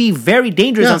 We should be very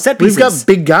dangerous on set pieces. We've got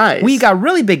big guys. We got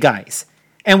really big guys.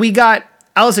 And we got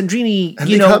Alessandrini, and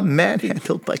they got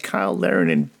manhandled by Kyle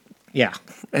Larin Yeah.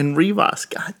 and Rivas.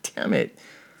 God damn it.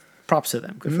 Props to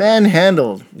them. Good for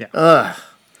Manhandled. Yeah. Ugh.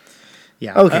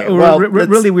 Yeah. Okay,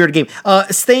 Really weird game.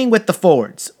 Staying with the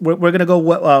forwards, we're going to go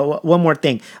one more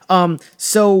thing.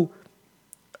 MLS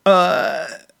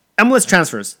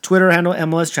Transfers, Twitter handle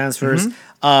MLS Transfers,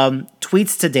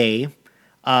 tweets today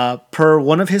per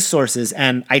one of his sources,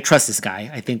 and I trust this guy.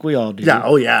 I think we all do. Yeah.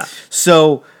 Oh, yeah.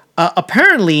 So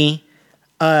apparently,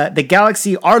 the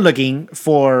Galaxy are looking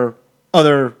for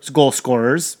other goal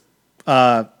scorers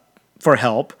for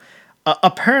help.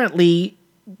 Apparently,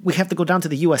 we have to go down to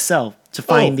the USL to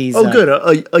find these. Good.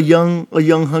 A young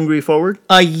hungry forward.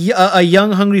 A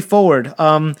young hungry forward.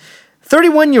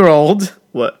 31-year-old.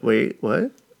 What? Wait.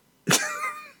 What?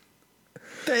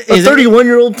 A Is it-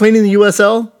 31-year-old playing in the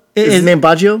USL. Is his name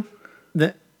Baggio?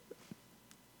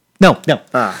 No.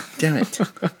 Ah, damn it.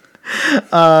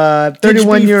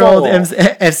 31-year-old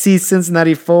FC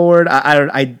Cincinnati forward.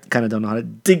 I kind of don't know how to.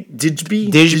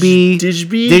 Dijby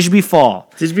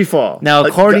Fall. Dijby Fall. Now,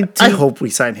 according to- I hope we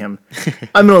sign him.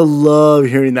 I'm gonna love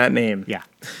hearing that name. Yeah,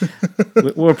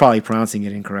 we're probably pronouncing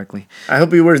it incorrectly. I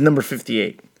hope he wears number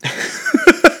 58.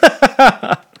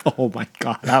 Oh my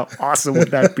god, how awesome would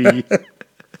that be?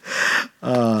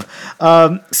 So,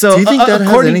 Do you think that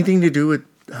has anything to do with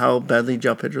how badly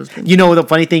João Pedro's been? The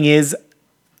funny thing is,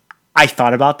 I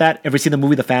thought about that. Ever seen the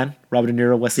movie The Fan? Robert De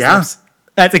Niro, Wesley Yeah. Snipes?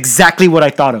 That's exactly what I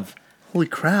thought of. Holy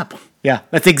crap. Yeah,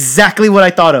 that's exactly what I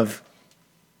thought of.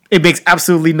 It makes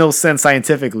absolutely no sense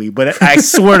scientifically, but I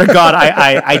swear to God,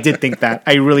 I did think that.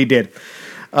 I really did.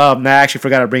 I actually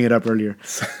forgot to bring it up earlier.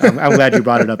 I'm glad you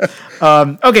brought it up.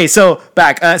 Okay, so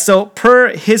back. So per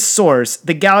his source,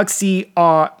 the Galaxy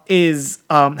has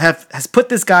put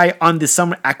this guy on the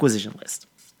summer acquisition list.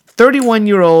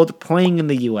 31-year-old playing in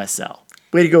the USL.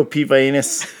 Way to go, Pete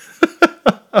Vainus.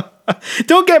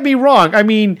 Don't get me wrong. I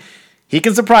mean, he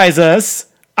can surprise us.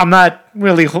 I'm not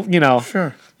really,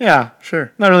 Sure. Yeah,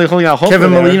 Sure. not really holding out hope. Kevin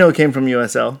for there. Molino came from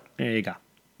USL. There you go.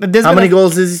 How many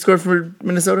goals does he score for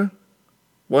Minnesota?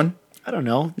 1? I don't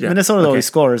know. Yeah, Minnesota okay. always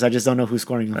scores. I just don't know who's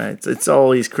scoring them. Right. It's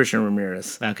always Christian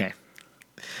Ramirez. Okay.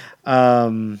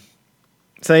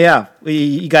 So yeah,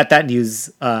 you got that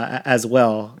news as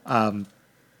well.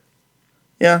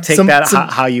 Yeah. Take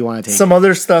how you want to take Some it.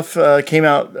 other stuff came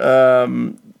out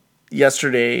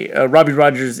yesterday, Robbie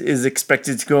Rogers is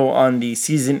expected to go on the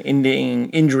season-ending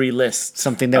injury list.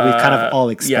 Something that we kind of all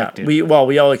expected. Yeah,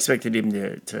 we all expected him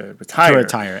to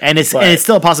retire. And it's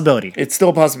still a possibility. It's still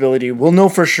a possibility. We'll know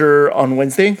for sure on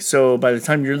Wednesday. So by the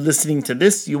time you're listening to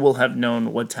this, you will have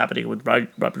known what's happening with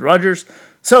Robbie Rogers.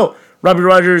 So Robbie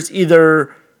Rogers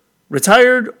either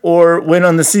retired or went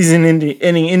on the season-ending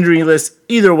injury list.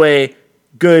 Either way,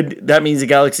 good. That means the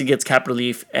Galaxy gets cap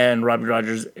relief, and Robbie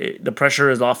Rogers, the pressure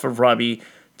is off of Robbie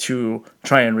to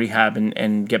try and rehab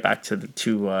and get back to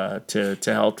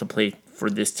help to play for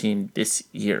this team this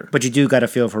year. But you do got to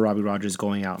feel for Robbie Rogers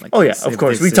going out. Like oh yeah, of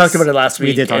course. We talked about it last week.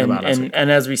 We did talk about it last week.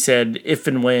 And as we said, if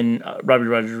and when Robbie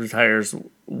Rogers retires,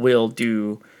 we'll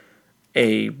do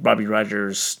a Robbie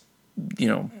Rogers,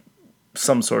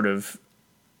 some sort of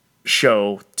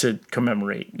show to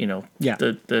commemorate,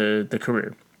 the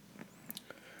career.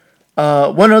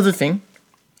 One other thing,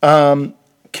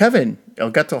 Kevin El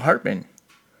Gato Hartman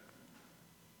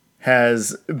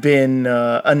has been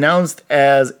announced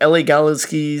as LA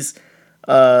Galaxy's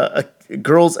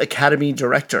Girls Academy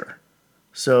Director.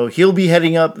 So he'll be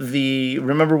heading up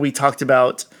remember we talked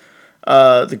about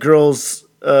the girls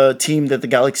team that the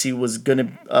Galaxy was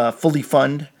going to fully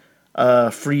fund,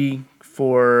 free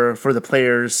for the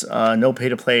players, no pay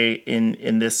to play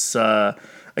in this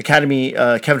academy.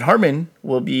 Kevin Hartman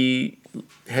will be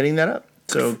heading that up.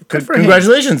 So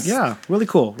congratulations. Him. Yeah, really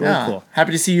cool. Really cool.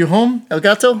 Happy to see you home, El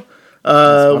Gato.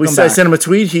 I sent him a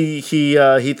tweet.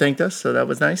 He thanked us, so that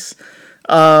was nice.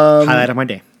 Highlight of my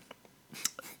day.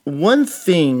 One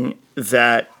thing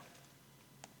that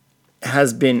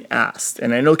has been asked,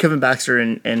 and I know Kevin Baxter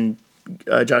and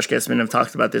Josh Guessman have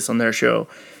talked about this on their show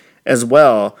as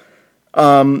well.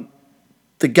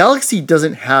 The Galaxy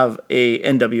doesn't have a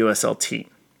NWSL team.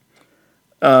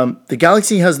 The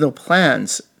Galaxy has no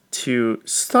plans to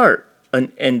start an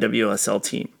NWSL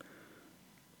team.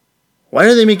 Why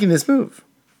are they making this move?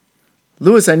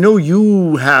 Lewis, I know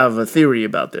you have a theory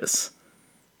about this.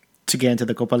 To get into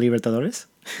the Copa Libertadores?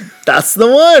 That's the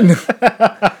one.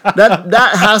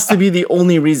 that has to be the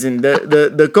only reason.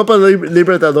 The Copa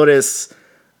Libertadores,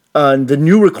 the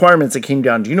new requirements that came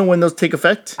down. Do you know when those take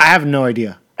effect? I have no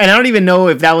idea. And I don't even know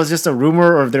if that was just a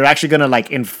rumor or if they're actually going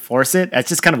to enforce it. That's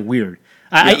just kind of weird.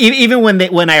 Yeah. Even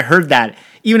when I heard that,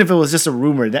 even if it was just a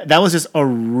rumor, that was just a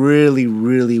really,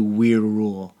 really weird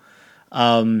rule.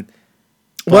 If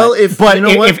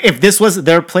this was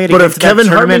their play to but get if to Kevin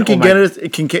that Hartman tournament,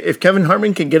 if Kevin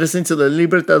Hartman can get us into the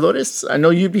Libertadores, I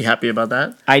know you'd be happy about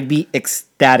that. I'd be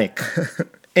ecstatic.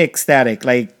 Ecstatic.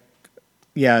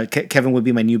 Kevin would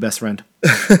be my new best friend.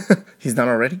 He's not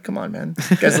already? Come on, man.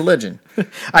 This guy's a legend.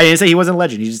 I didn't say he wasn't a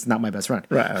legend. He's just not my best friend.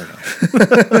 Right.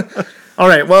 Okay. All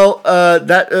right. Well,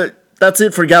 that's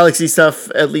it for Galaxy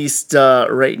stuff, at least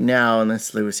right now.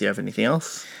 Unless, Lewis, you have anything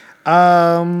else?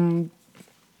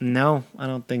 No, I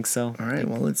don't think so. All right.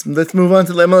 Well, let's move on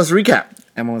to the MLS recap.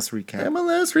 MLS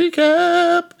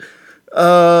recap.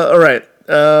 All right.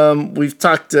 We've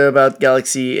talked about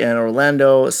Galaxy and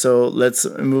Orlando, so let's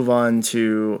move on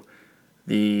to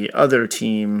the other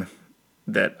team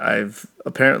that I've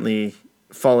apparently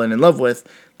fallen in love with,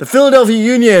 the Philadelphia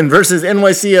Union versus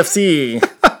NYCFC.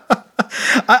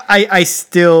 I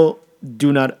still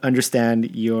do not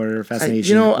understand your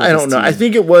fascination. I don't know. I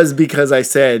think it was because I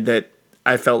said that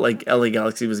I felt like LA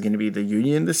Galaxy was going to be the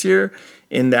Union this year,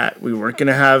 in that we weren't going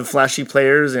to have flashy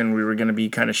players and we were going to be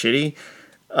kind of shitty.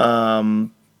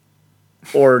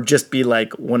 Or just be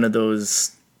like one of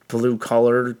those blue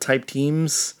collar type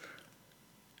teams.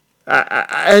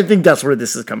 I think that's where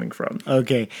this is coming from.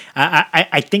 Okay.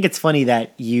 I think it's funny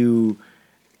that I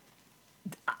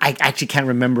actually can't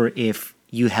remember if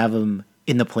you have them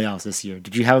in the playoffs this year.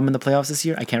 Did you have them in the playoffs this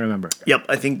year? I can't remember. Yep,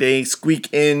 I think they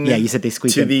squeak in. Yeah, you said they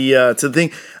squeak in. To the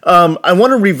thing. I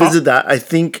want to revisit that. I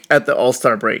think at the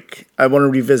All-Star break, I want to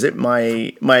revisit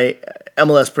my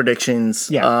MLS predictions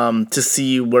to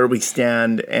see where we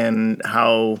stand and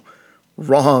how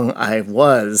wrong I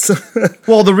was.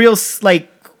 Well, the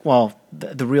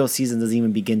real season doesn't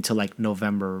even begin till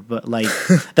November, but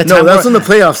that's when the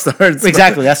playoff starts.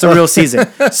 Exactly, that's the real season.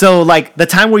 So the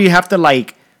time where you have to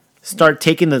start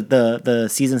taking the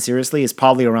season seriously is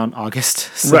probably around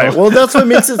August. So. Right. Well, that's what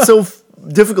makes it so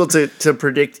difficult to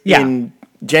predict in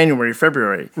January,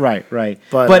 February. Right.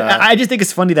 But I just think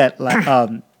it's funny that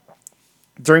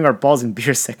during our balls and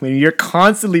beer segment, you're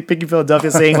constantly picking Philadelphia,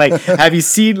 saying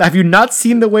have you not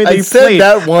seen the way they played? I said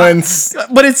that once.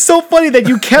 But it's so funny that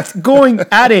you kept going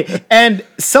at it. And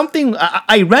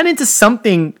I ran into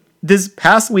something this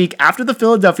past week after the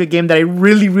Philadelphia game that I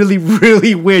really, really,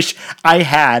 really wish I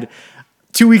had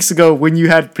 2 weeks ago when you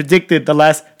had predicted the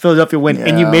last Philadelphia win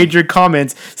and you made your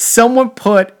comments, someone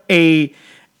put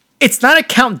it's not a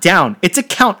count down, it's a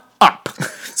count up.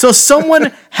 So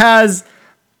someone has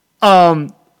put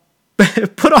on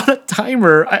a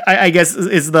timer, I guess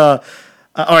is or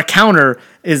a counter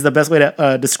is the best way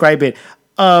to describe it,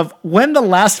 of when the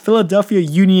last Philadelphia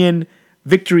Union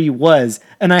victory was.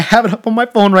 And I have it up on my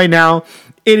phone right now.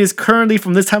 It is currently,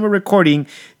 from this time of recording,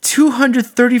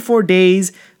 234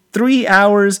 days, 3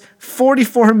 hours,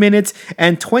 44 minutes,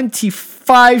 and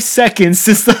 25 seconds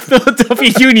since the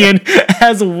Philadelphia Union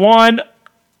has won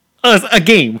a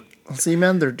game. See,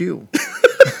 man, they're due.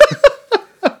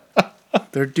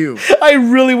 They're due. I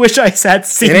really wish I had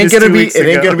seen it. Ain't this gonna 2 weeks It ago.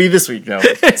 ain't gonna be this week, no.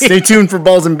 Stay tuned for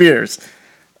balls and beers.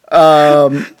 All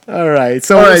right.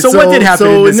 So what did happen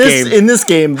in this game? In this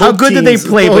game, how good did they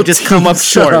play, but just come up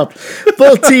short?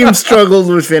 Both teams struggled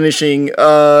with finishing.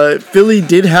 Philly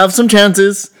did have some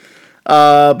chances,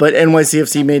 but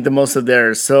NYCFC made the most of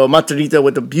theirs. So Matarrita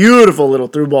with a beautiful little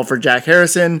through ball for Jack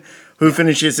Harrison, who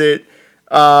finishes it.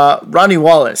 Ronnie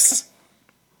Wallace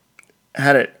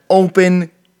had an open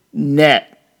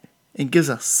net and gives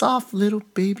a soft little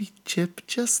baby chip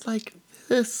just like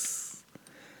this.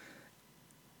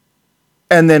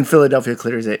 And then Philadelphia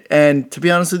clears it. And to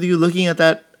be honest with you, looking at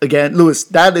that again, Lewis,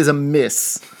 that is a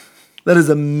miss. That is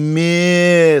a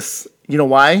miss. You know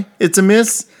why it's a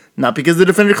miss? Not because the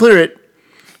defender cleared it,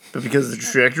 but because the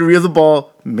trajectory of the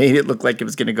ball made it look like it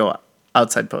was going to go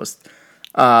outside post.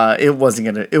 It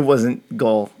wasn't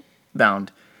goal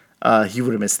bound. He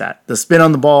would have missed that. The spin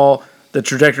on the ball, the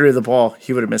trajectory of the ball,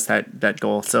 he would have missed that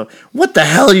goal. So what the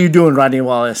hell are you doing, Rodney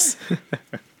Wallace?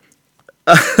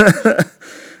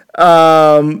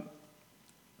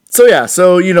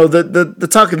 So you know, the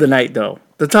talk of the night, though,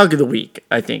 the talk of the week,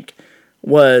 I think,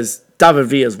 was David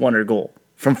Villa's wonder goal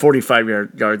from 45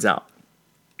 yards out.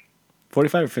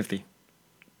 45 or 50?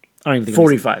 I don't even think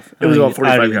 45. It was about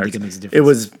 45 yards. Think it makes a difference. It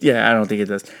was, I don't think it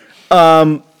does.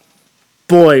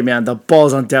 Boy, man, the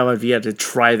ball's on David Villa to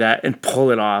try that and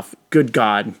pull it off. Good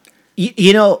God.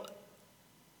 You know,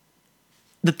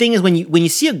 the thing is, when you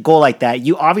see a goal like that,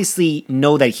 you obviously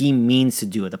know that he means to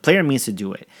do it. The player means to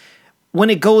do it. When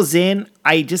it goes in,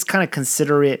 I just kind of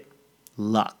consider it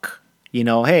luck. You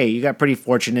know, hey, you got pretty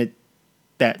fortunate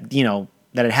that, you know,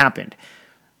 that it happened.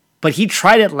 But he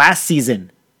tried it last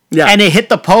season. Yeah. And it hit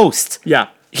the post. Yeah.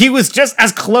 He was just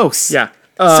as close. Yeah.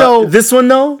 So this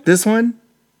one,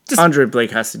 Andre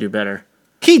Blake has to do better.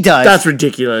 He does. That's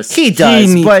ridiculous. He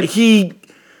does, but he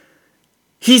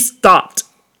stopped.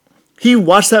 He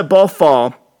watched that ball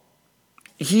fall.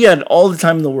 He had all the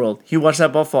time in the world. He watched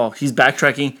that ball fall. He's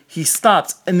backtracking. He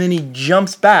stops, and then he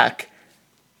jumps back.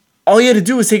 All he had to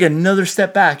do was take another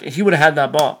step back, and he would have had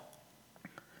that ball.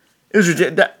 It was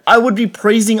ridiculous. I would be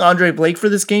praising Andre Blake for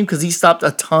this game because he stopped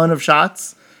a ton of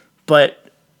shots,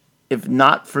 but if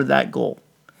not for that goal,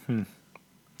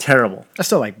 terrible. I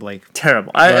still like Blake.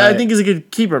 Terrible. I think he's a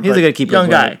good keeper. He's a good keeper. Young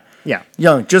guy. Yeah.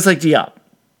 Young, just like Diop.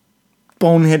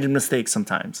 Boneheaded mistakes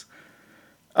sometimes.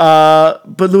 But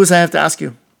Lewis, I have to ask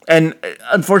you. And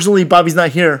unfortunately, Bobby's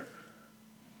not here.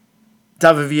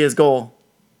 David Villa's goal,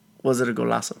 was it a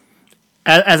golazo?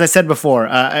 As I said before,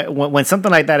 when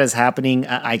something like that is happening,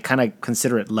 I kind of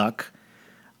consider it luck.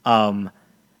 I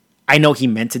know he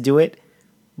meant to do it,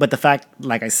 but the fact,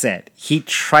 like I said, he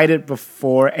tried it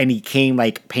before and he came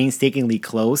like painstakingly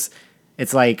close.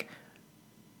 It's like,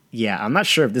 yeah, I'm not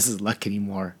sure if this is luck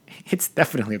anymore. It's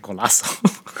definitely a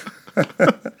golazo.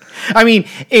 I mean,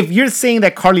 if you're saying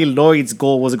that Carly Lloyd's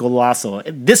goal was a golazo,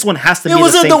 this one has to be the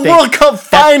same thing. It was in the World Cup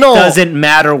final. That doesn't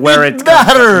matter where it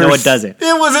matters. No, it doesn't.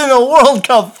 It was in the World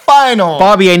Cup final.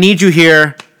 Bobby, I need you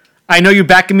here. I know you're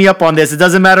backing me up on this. It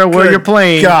doesn't matter where you're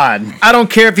playing. God. I don't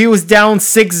care if he was down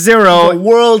 6-0. The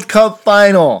World Cup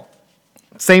final.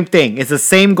 Same thing. It's the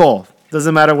same goal.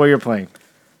 Doesn't matter where you're playing.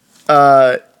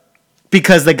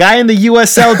 Because the guy in the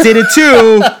USL did it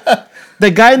too. The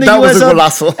guy in the USL. Was a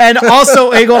golazo. And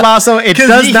also a golazo. It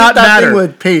does he not hit that matter. Thing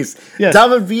with pace. Yes.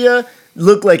 David Villa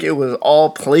looked like it was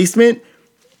all placement.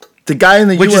 The guy in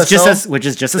the USL. Which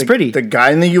is just as pretty. The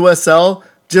guy in the USL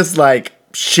just like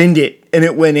shinned it and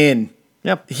it went in.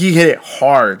 Yep. He hit it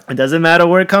hard. It doesn't matter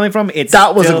where it's coming from.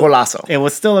 That was a golazo. It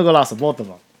was still a golazo. Both of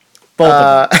them. Both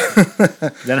of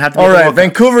them. Then have to all right,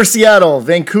 Vancouver, Seattle.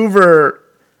 Vancouver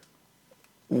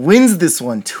wins this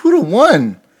one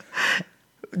 2-1.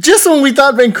 Just when we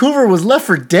thought Vancouver was left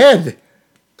for dead.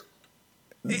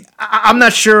 I'm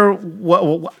not sure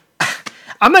what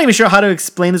I'm not even sure how to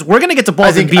explain this. We're gonna get to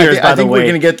balls and beers. By the way, we're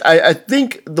gonna get. I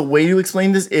think the way to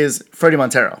explain this is Freddie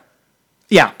Montero.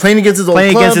 Yeah, playing against his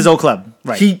old club.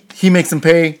 Right. He makes him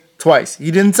pay twice. He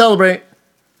didn't celebrate.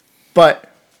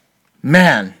 But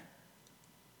man,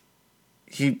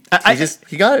 he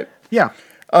got it. Yeah.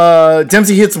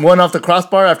 Dempsey hits one off the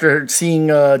crossbar after seeing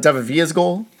David Villa's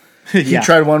goal. He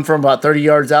tried one from about 30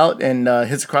 yards out and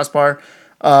hits the crossbar.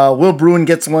 Will Bruin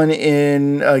gets one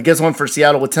for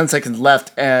Seattle with 10 seconds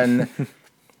left, and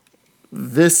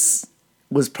this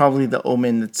was probably the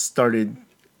omen that started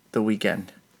the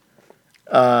weekend.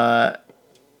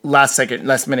 Last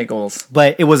minute goals.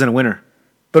 But it wasn't a winner.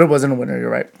 But it wasn't a winner, you're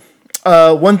right.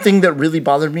 One thing that really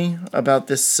bothered me about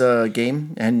this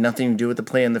game had nothing to do with the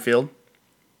play in the field.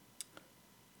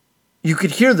 You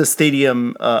could hear the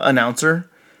stadium announcer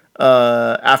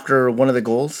after one of the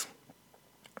goals.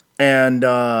 And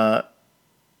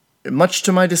much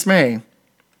to my dismay,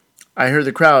 I heard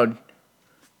the crowd,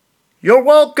 "You're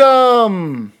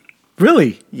welcome!"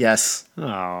 Really? Yes.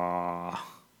 Aww.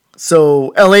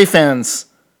 So, LA fans,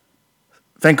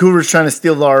 Vancouver's trying to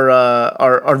steal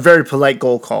our very polite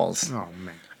goal calls. Oh,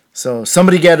 man. So,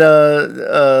 somebody get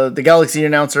the Galaxy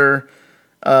announcer.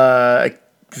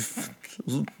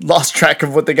 Lost track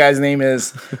of what the guy's name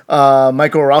is.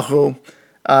 Michael Araujo.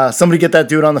 Somebody get that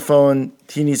dude on the phone.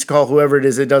 He needs to call whoever it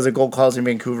is that does the goal calls in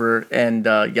Vancouver and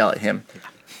yell at him.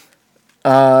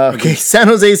 Okay, San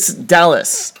Jose,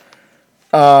 Dallas.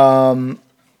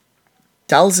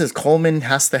 Dallas's Coleman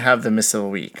has to have the miss of the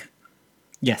week.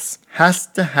 Yes. Has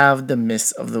to have the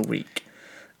miss of the week.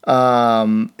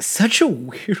 Such a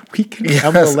weird week in Yes,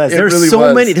 MLS. it There's really so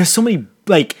was. many. There's so many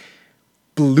like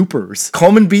bloopers.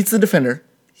 Coleman beats the defender.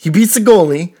 He beats the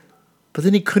goalie, but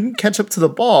then he couldn't catch up to the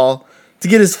ball to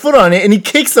get his foot on it, and he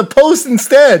kicks the post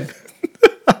instead.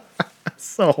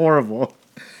 So horrible.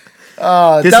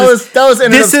 That was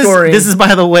ended up scoring. This is,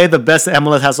 by the way, the best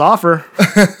MLS has to offer.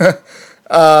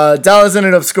 Dallas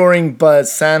ended up scoring, but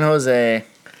San Jose,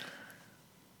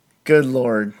 good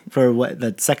lord, For what,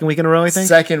 the second week in a row, I think?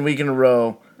 second week in a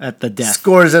row, At the death.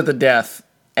 scores at the death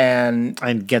and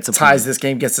And gets a ties point. this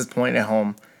game, gets his point at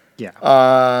home. Yeah.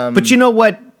 But you know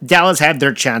what? Dallas had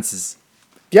their chances.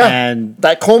 Yeah, And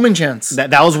that Coleman chance. That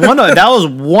was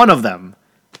one of them.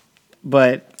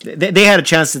 But they had a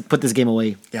chance to put this game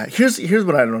away. Yeah, here's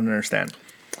what I don't understand.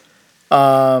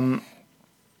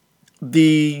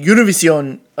 The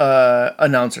Univision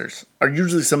announcers are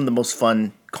usually some of the most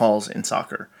fun calls in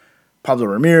soccer. Pablo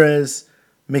Ramirez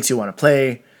makes you want to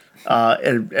play.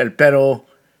 El Perro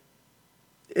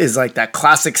is like that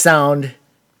classic sound.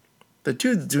 The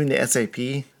dudes doing the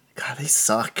SAP, God, they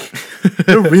suck.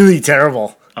 They're really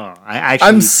terrible. Oh, I actually...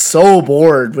 I'm so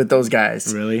bored with those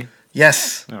guys. Really?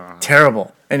 Yes. Oh.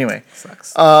 Terrible. Anyway.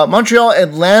 Sucks. Montreal,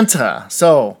 Atlanta.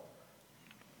 So,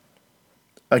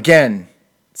 again,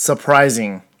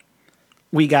 surprising.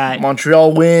 We got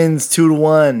Montreal wins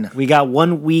 2-1. we got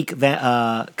 1 week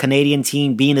Canadian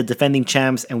team being the defending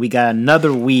champs, and we got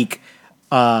another week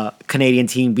Canadian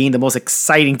team being the most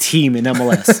exciting team in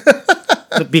MLS.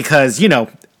 Because,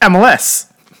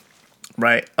 MLS.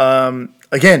 Right.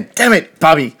 Again, damn it,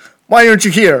 Bobby. Why aren't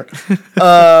you here?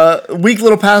 Weak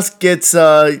little pass gets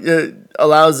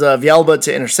allows Villalba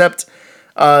to intercept.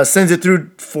 Sends it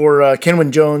through for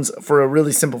Kenwin Jones for a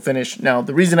really simple finish. Now,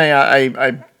 the reason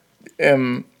I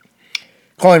am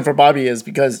calling for Bobby is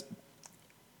because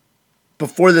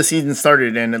before the season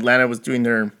started and Atlanta was doing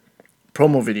their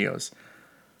promo videos,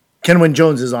 Kenwin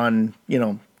Jones is on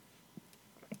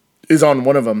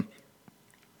one of them.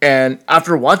 And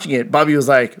after watching it, Bobby was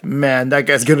like, man, that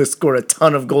guy's going to score a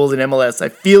ton of goals in MLS. I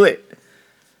feel it.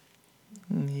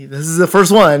 This is the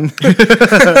first one.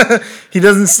 He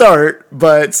doesn't start,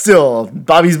 but still,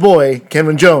 Bobby's boy,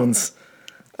 Kenwin Jones,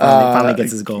 Finally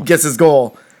gets his goal. Gets his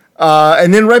goal.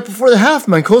 And then right before the half,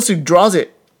 Mancosu draws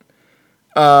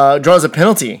a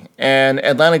penalty, and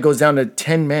Atlanta goes down to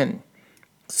 10 men.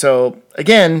 So,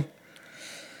 again,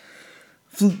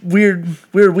 weird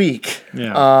week.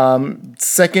 Yeah.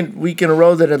 Second week in a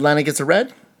row that Atlanta gets a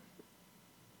red.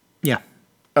 Yeah.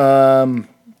 And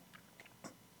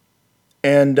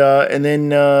then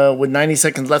with 90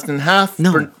 seconds left in half.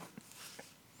 No.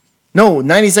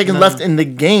 90 seconds left in the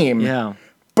game. Yeah.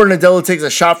 Bernadello takes a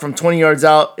shot from 20 yards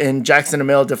out, and Jackson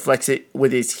Amell deflects it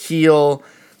with his heel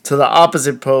to the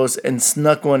opposite post and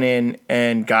snuck one in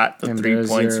and got the 3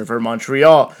 points for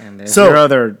Montreal. And there's your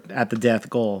other at the death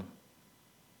goal.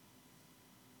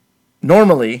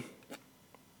 Normally,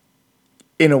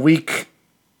 in a week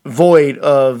void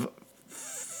of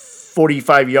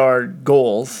 45-yard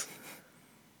goals,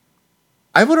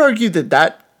 I would argue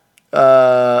that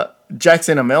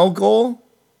Jackson Amell goal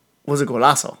was a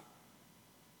golazo.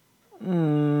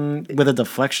 With a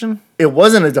deflection? It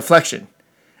wasn't a deflection.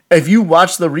 If you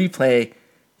watch the replay,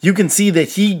 you can see that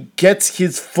he gets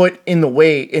his foot in the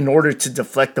way in order to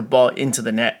deflect the ball into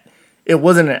the net. It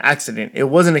wasn't an accident. It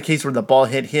wasn't a case where the ball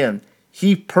hit him.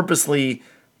 He purposely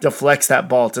deflects that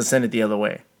ball to send it the other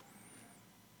way.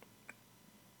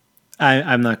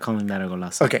 I'm not calling that a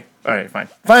golazo. Okay. All right. Fine.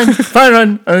 Fine.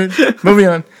 Run. All right. Moving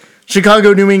on.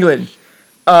 Chicago, New England.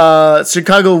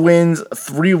 Chicago wins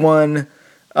 3-1.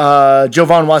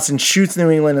 Jovan Watson shoots New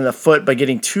England in the foot by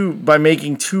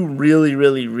making two really,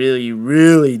 really, really,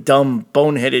 really dumb,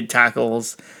 boneheaded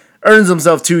tackles. Earns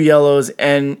himself 2 yellows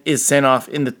and is sent off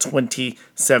in the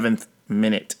 27th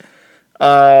minute.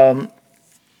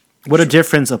 What a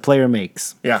difference a player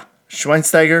makes. Yeah.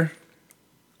 Schweinsteiger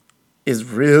is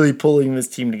really pulling this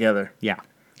team together. Yeah.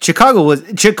 Chicago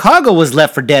was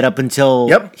left for dead up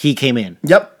until he came in.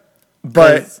 Yep.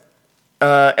 But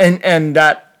and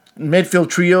that midfield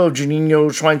trio of Juninho,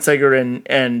 Schweinsteiger,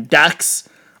 and Dax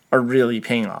are really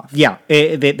paying off. Yeah,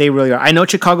 they really are. I know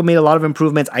Chicago made a lot of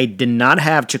improvements. I did not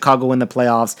have Chicago in the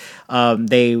playoffs.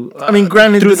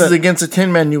 Granted, this is against a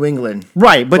 10-man New England.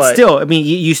 Right, but still, I mean,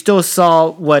 you still saw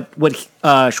what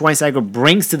Schweinsteiger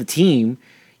brings to the team.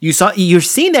 You're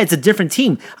seeing that it's a different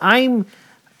team. I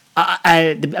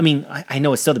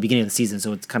know it's still the beginning of the season,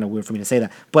 so it's kind of weird for me to say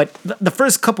that. But the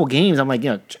first couple games, I'm like,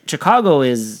 Chicago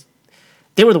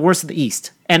they were the worst of the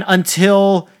East. And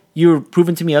until you're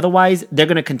proven to me otherwise, they're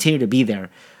going to continue to be there.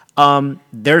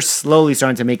 They're slowly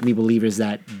starting to make me believers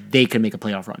that they can make a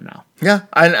playoff run now. Yeah,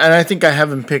 and I think I have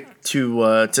them picked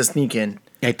to sneak in.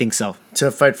 I think so.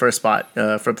 To fight for a spot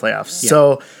for playoffs. Yeah.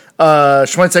 So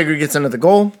Schweinsteiger gets another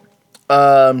goal.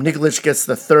 Nikolic gets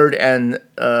the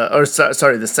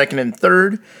second and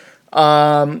third.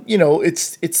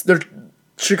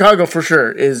 Chicago for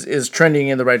sure is trending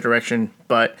in the right direction,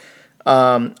 but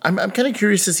I'm kind of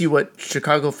curious to see what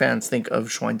Chicago fans think of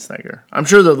Schweinsteiger. I'm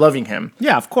sure they're loving him.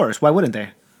 Yeah, of course. Why wouldn't they?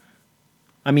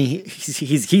 I mean,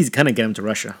 he's gonna get him to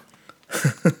Russia.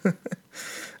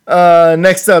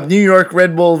 Next up, New York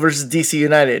Red Bull versus DC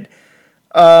United.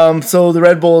 So the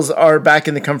Red Bulls are back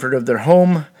in the comfort of their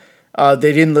home.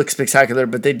 They didn't look spectacular,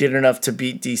 but they did enough to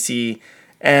beat DC.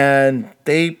 And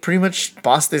they pretty much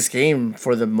bossed this game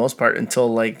for the most part until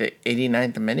like the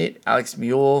 89th minute. Alex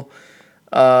Mule,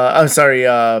 Luis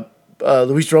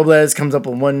Robles comes up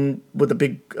with a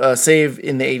big save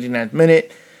in the 89th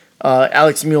minute.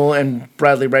 Alex Mule and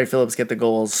Bradley Wright Phillips get the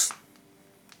goals.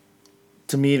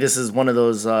 To me, this is one of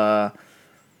those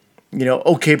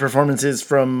okay performances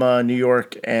from New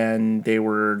York, and they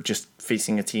were just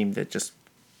facing a team that just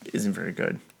isn't very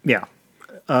good. Yeah.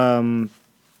 I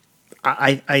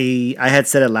had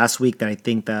said it last week that I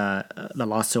think the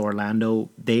loss to Orlando,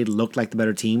 they looked like the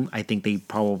better team. I think they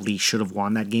probably should have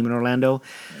won that game in Orlando.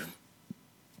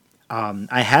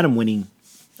 I had them winning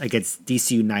against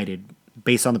DC United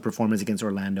based on the performance against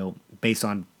Orlando, based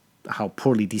on how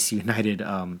poorly DC United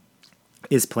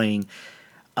is playing.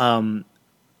 I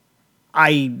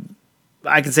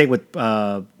can say with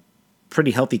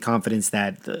pretty healthy confidence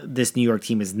that this New York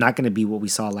team is not going to be what we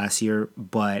saw last year,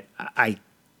 but I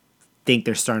think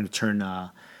they're starting to turn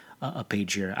a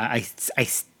page here. I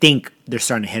think they're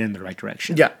starting to head in the right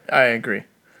direction. Yeah, I agree.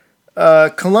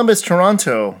 Columbus,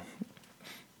 Toronto.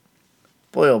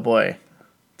 Boy, oh boy.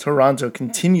 Toronto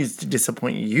continues to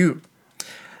disappoint you,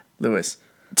 Lewis.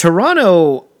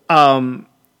 Toronto,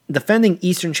 defending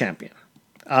Eastern champion,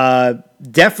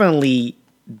 definitely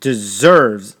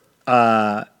deserves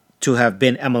to have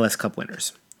been MLS Cup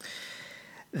winners.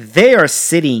 They are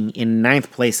sitting in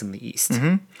 9th place in the East.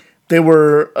 Mm-hmm. They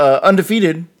were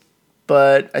undefeated,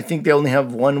 but I think they only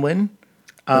have one win.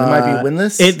 They might be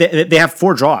winless. They have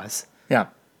 4 draws. Yeah.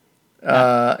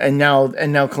 And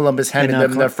now Columbus handed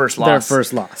them their first loss. Their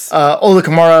first loss. Ola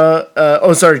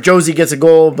Kamara. Josie gets a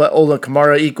goal, but Ola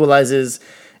Kamara equalizes.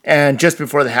 And just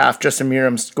before the half, Justin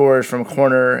Miram scores from a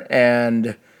corner,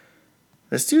 and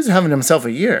this dude's having himself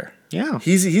a year. Yeah,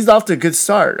 he's off to a good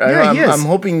start. Yeah, he is. I'm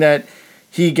hoping that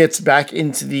he gets back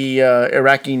into the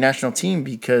Iraqi national team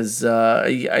because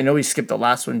I know he skipped the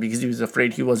last one because he was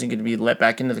afraid he wasn't going to be let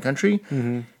back into the country.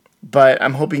 Mm-hmm. But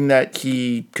I'm hoping that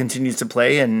he continues to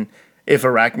play, and if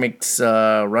Iraq makes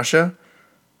Russia,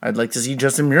 I'd like to see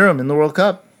Justin Miram in the World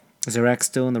Cup. Is Iraq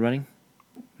still in the running?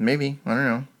 Maybe, I don't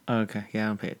know. Okay, yeah, I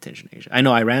don't pay attention to Asia. I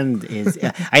know Iran is.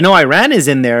 Iran is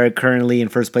in there currently in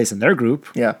first place in their group.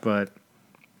 Yeah, but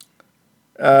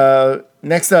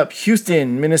next up,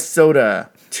 Houston, Minnesota,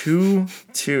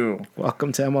 2-2.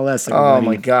 Welcome to MLS, everybody. Oh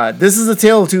my God, this is a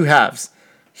tale of two halves.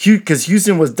 Because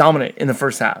Houston was dominant in the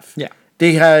first half. Yeah,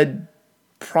 they had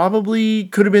could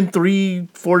have been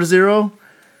 3-4-0.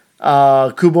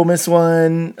 Kubo missed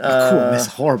one. Kubo missed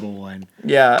a horrible one.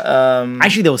 Yeah.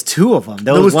 Actually, there was 2 of them.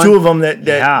 There was 2 of them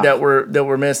that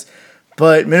were missed.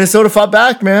 But Minnesota fought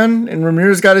back, man, and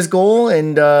Ramirez got his goal,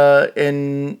 and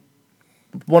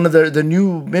one of the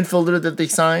new midfielder that they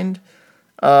signed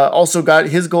also got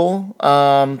his goal.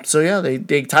 So yeah,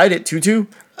 they tied it 2-2.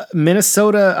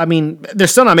 Minnesota, I mean, they're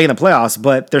still not making the playoffs,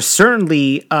 but there's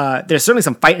certainly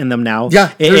some fight in them now.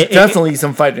 Yeah, there's definitely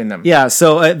some fight in them. Yeah,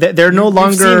 so they're no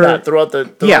longer. You've seen that throughout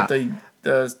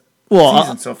the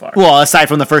season so far. Well, aside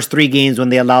from the first 3 games when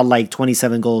they allowed like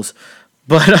 27 goals,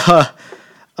 but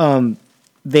but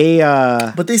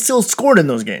they still scored in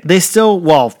those games. They still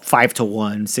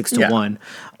 5-1,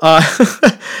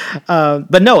 6-1.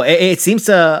 But no, it seems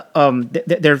to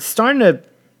they're starting to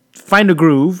find a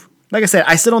groove. Like I said,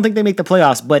 I still don't think they make the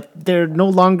playoffs, but they're no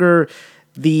longer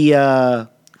the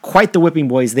quite the whipping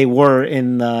boys they were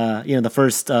in the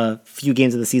first few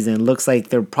games of the season. It looks like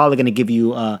they're probably going to give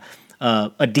you a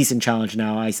decent challenge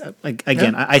now. I still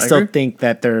agree. think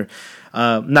that they're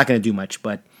not going to do much,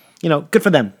 but good for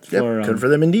them. Good for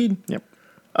them indeed. Yep.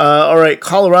 All right,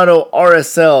 Colorado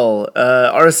RSL.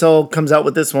 RSL comes out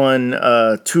with this one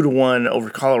 2-1 over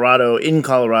Colorado in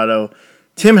Colorado.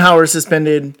 Tim Howard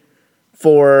suspended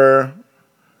for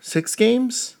 6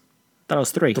 games. Thought it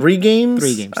was 3. 3 games.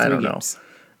 3 games. I don't games.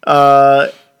 know.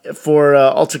 For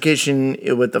altercation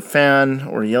with a fan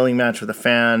or a yelling match with a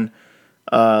fan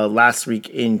last week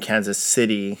in Kansas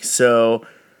City. So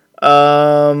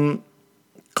Colorado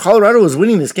was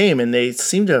winning this game, and they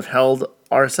seem to have held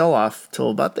RSL off till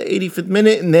about the 85th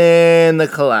minute, and then the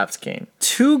collapse came.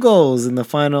 2 goals in the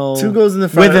final. 2 goals in the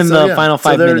final. Within the final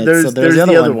 5 minutes. So there's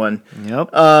the other one.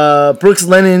 Yep. Brooks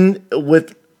Lennon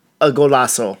with a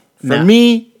golazo. For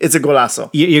me, it's a golazo.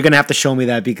 You're going to have to show me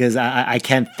that because I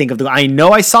can't think of the... I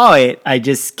know I saw it. I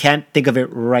just can't think of it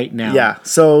right now. Yeah.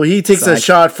 So he takes a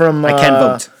shot from... I can't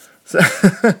vote.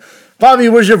 Bobby,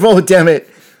 where's your vote? Damn it.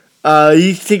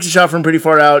 He takes a shot from pretty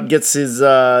far out, gets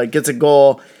a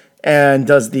goal, and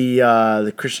does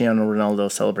the Cristiano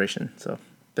Ronaldo celebration. So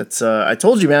that's I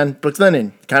told you, man. Brooks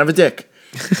Lennon, kind of a dick.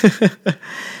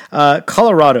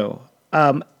 Colorado.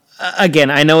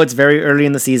 Again, I know it's very early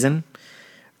in the season,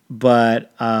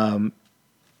 but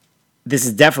this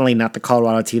is definitely not the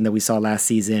Colorado team that we saw last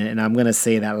season, and I'm going to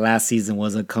say that last season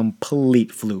was a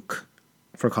complete fluke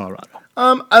for Colorado.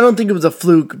 I don't think it was a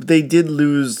fluke. They did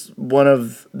lose one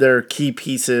of their key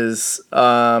pieces,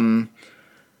 and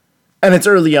it's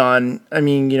early on. I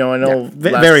mean, I know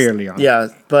very early on. Yeah,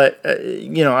 but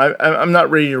I'm not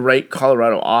ready to write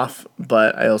Colorado off,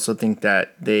 but I also think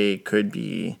that they could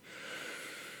be.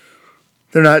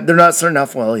 They're not starting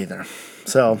off well either.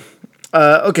 So,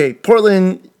 okay,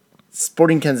 Portland,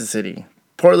 Sporting Kansas City.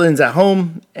 Portland's at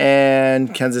home,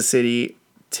 and Kansas City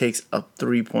takes up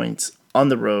 3 points on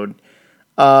the road.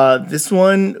 This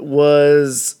one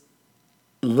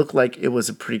looked like it was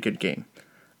a pretty good game.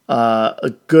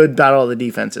 A good battle of the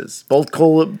defenses. Both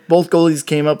goalies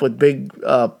came up with big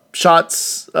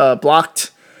shots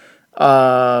blocked.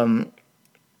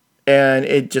 And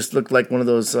it just looked like one of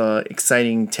those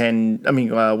exciting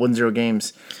 1-0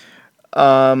 games.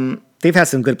 They've had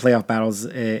some good playoff battles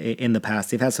in the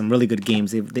past. They've had some really good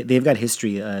games. They've got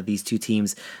history, these two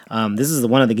teams. This is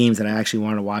one of the games that I actually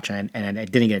wanted to watch, and I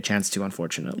didn't get a chance to,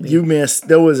 unfortunately. You missed.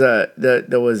 There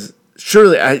was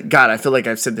surely. I feel like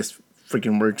I've said this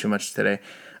freaking word too much today.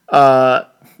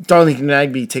 Darlington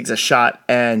Nagbe takes a shot,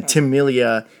 and Tim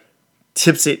Melia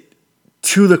tips it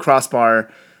to the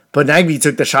crossbar, but Nagbe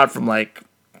took the shot from like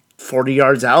 40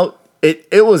 yards out.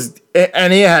 It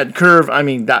had curve. I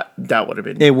mean, that would have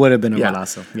been. It would have been a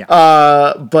golazo. Yeah.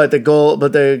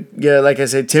 Like I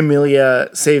said, Tim Melia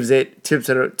saves it, tips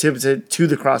it to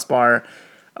the crossbar.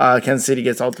 Kansas City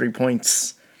gets all 3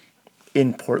 points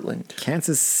in Portland.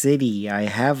 Kansas City, I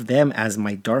have them as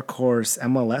my dark horse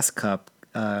MLS Cup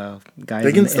guys.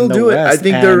 They can still do it. I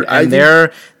think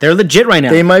they're legit right now.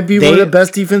 They might be one of the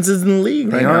best defenses in the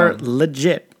league right now. They are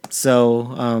legit.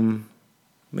 So,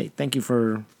 thank you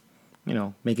for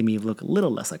making me look a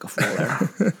little less like a fool there.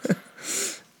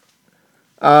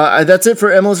 That's it for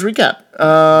MLS recap.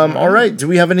 All right. Do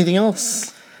we have anything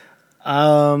else?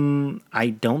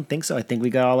 I don't think so. I think we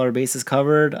got all our bases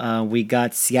covered. We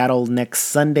got Seattle next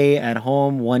Sunday at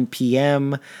home, 1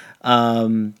 p.m. I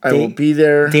will be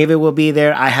there. David will be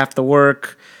there. I have to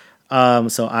work.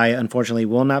 So I unfortunately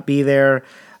will not be there.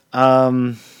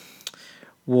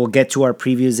 We'll get to our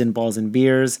previews in Balls and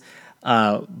Beers.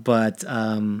 But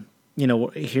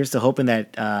here's to hoping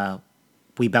that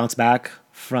we bounce back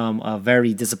from a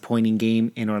very disappointing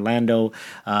game in Orlando,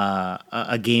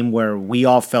 a game where we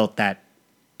all felt that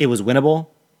it was winnable,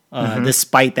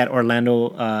 despite that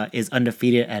Orlando is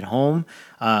undefeated at home.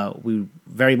 We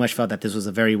very much felt that this was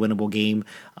a very winnable game.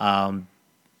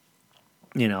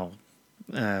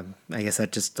 I guess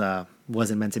that just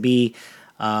wasn't meant to be.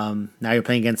 Now you're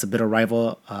playing against a bitter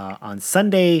rival on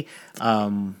Sunday.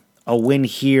 A win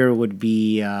here would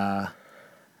be, well,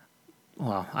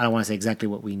 I don't want to say exactly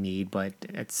what we need, but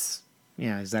it's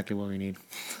exactly what we need.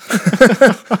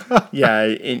 Yeah,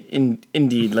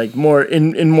 indeed, like more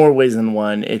in more ways than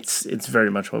one. It's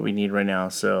very much what we need right now.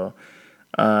 So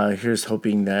here's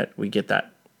hoping that we get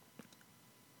that.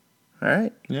 All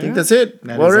right, I think that's it.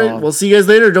 All right, we'll see you guys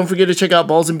later. Don't forget to check out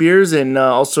Balls and Beers, and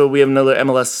also we have another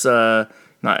MLS,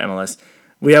 not MLS.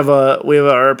 We have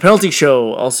our penalty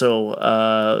show also.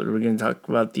 We're going to talk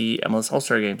about the MLS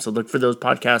All-Star Game. So look for those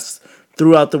podcasts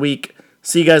throughout the week.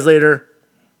 See you guys later.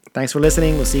 Thanks for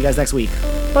listening. We'll see you guys next week.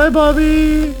 Bye,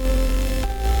 Bobby.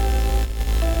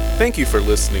 Thank you for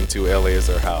listening to LA is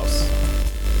Our House.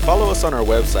 Follow us on our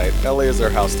website,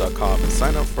 laisourhouse.com, and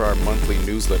sign up for our monthly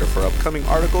newsletter for upcoming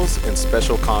articles and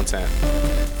special content.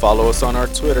 Follow us on our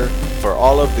Twitter for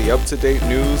all of the up-to-date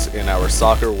news in our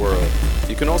soccer world.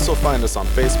 You can also find us on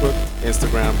Facebook,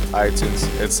 Instagram, iTunes,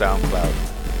 and SoundCloud.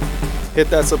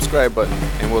 Hit that subscribe button,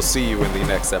 and we'll see you in the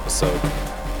next episode.